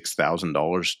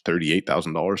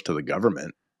 $38,000 to the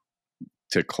government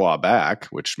to claw back,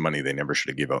 which money they never should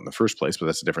have given out in the first place, but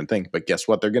that's a different thing. But guess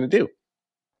what they're going to do?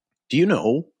 Do you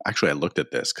know, actually I looked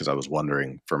at this because I was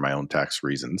wondering for my own tax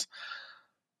reasons.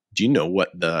 Do you know what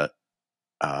the,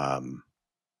 I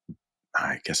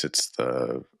guess it's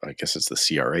the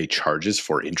CRA charges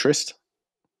for interest?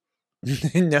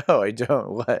 No, I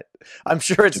don't. What? I'm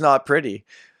sure it's not pretty.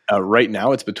 Right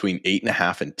now, it's between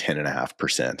 8.5% and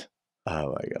 10.5%.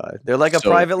 Oh my God, they're like a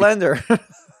private lender.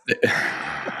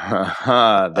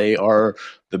 They are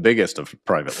the biggest of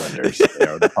private lenders. They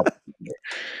are the public lender.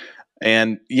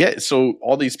 And yeah, so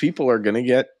all these people are going to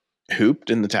get hooped,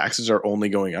 and the taxes are only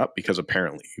going up because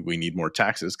apparently we need more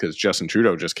taxes. Because Justin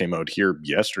Trudeau just came out here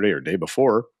yesterday or day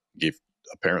before, gave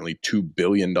apparently $2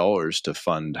 billion to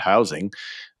fund housing,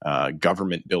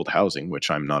 government built housing,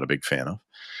 which I'm not a big fan of.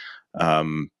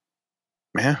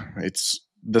 It's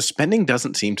the spending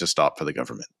doesn't seem to stop for the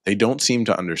government. They don't seem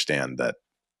to understand that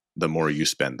the more you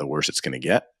spend, the worse it's going to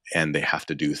get, and they have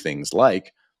to do things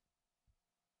like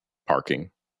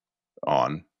parking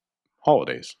on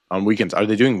holidays, on weekends. Are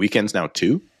they doing weekends now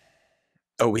too?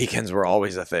 Oh, weekends were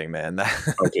always a thing, man.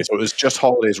 Okay, so it was just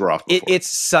holidays were off before. It's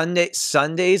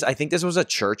Sundays. I think this was a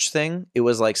church thing. It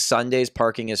was like Sundays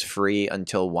parking is free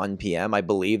until 1 p.m. I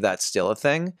believe that's still a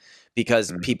thing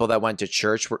because people that went to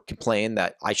church were complaining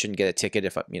that I shouldn't get a ticket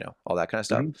if, all that kind of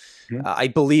stuff. I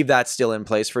believe that's still in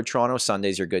place for Toronto.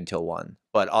 Sundays you're good till 1.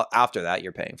 But after that,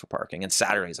 you're paying for parking. And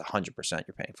Saturdays, 100%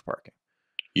 you're paying for parking.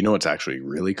 You know what's actually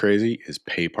really crazy is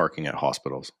pay parking at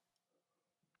hospitals.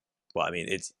 Well, I mean,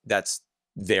 that's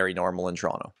very normal in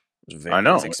Toronto. I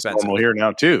know it's normal here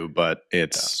now too, but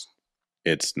it's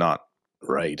not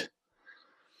right.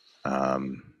 I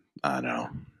don't know.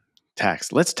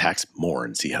 Let's tax more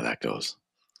and see how that goes.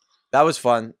 That was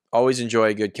fun. Always enjoy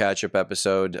a good catch-up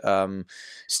episode.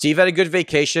 Steve had a good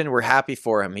vacation. We're happy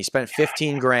for him. He spent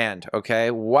 15 grand.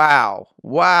 Okay. Wow.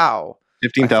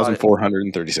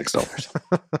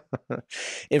 $15,436.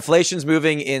 Inflation's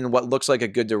moving in what looks like a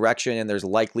good direction, and there's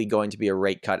likely going to be a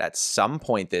rate cut at some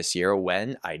point this year.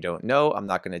 When? I don't know. I'm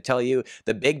not going to tell you.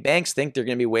 The big banks think they're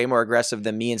going to be way more aggressive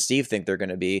than me and Steve think they're going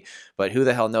to be, but who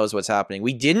the hell knows what's happening?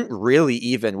 We didn't really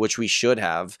even, which we should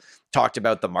have, talked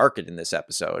about the market in this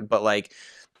episode, but like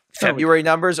February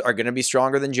numbers are going to be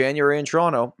stronger than January in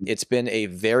Toronto. It's been a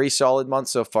very solid month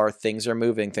so far. Things are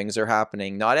moving. Things are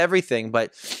happening. Not everything,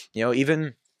 but,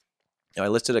 even I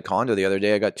listed a condo the other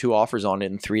day. I got 2 offers on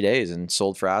it in 3 days and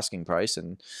sold for asking price.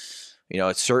 And,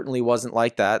 it certainly wasn't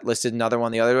like that. Listed another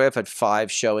one the other day. I've had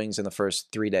 5 showings in the first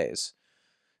 3 days.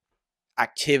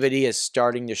 Activity is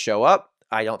starting to show up.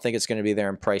 I don't think it's going to be there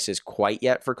in prices quite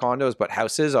yet for condos, but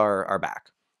houses are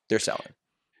back. They're selling.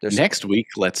 Next week,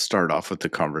 let's start off with the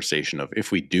conversation of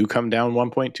if we do come down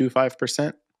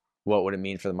 1.25%. What would it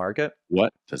mean for the market?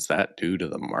 What does that do to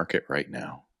the market right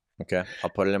now? Okay, I'll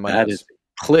put it in my notes. That is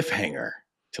cliffhanger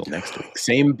till next week.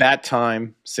 Same bat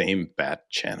time, same bat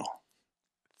channel.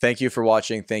 Thank you for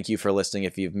watching. Thank you for listening.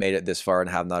 If you've made it this far and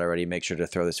have not already, make sure to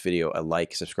throw this video a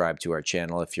like, subscribe to our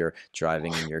channel if you're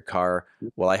driving in your car.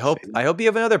 Well, I hope you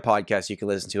have another podcast you can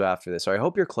listen to after this, or I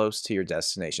hope you're close to your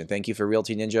destination. Thank you for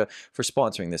Realty Ninja for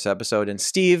sponsoring this episode. And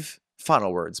Steve,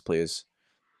 final words, please.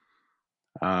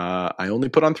 I only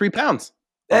put on 3 pounds.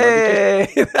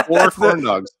 Hey! 4 corn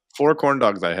dogs. 4 corn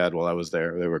dogs I had while I was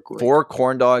there. They were great. 4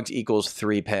 corn dogs equals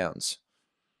 3 pounds.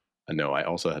 No, I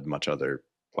also had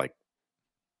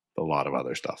a lot of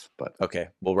other stuff, but okay,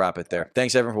 we'll wrap it there.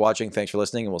 Thanks everyone for watching. Thanks for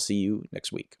listening, and we'll see you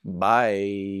next week.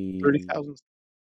 Bye. 30,000.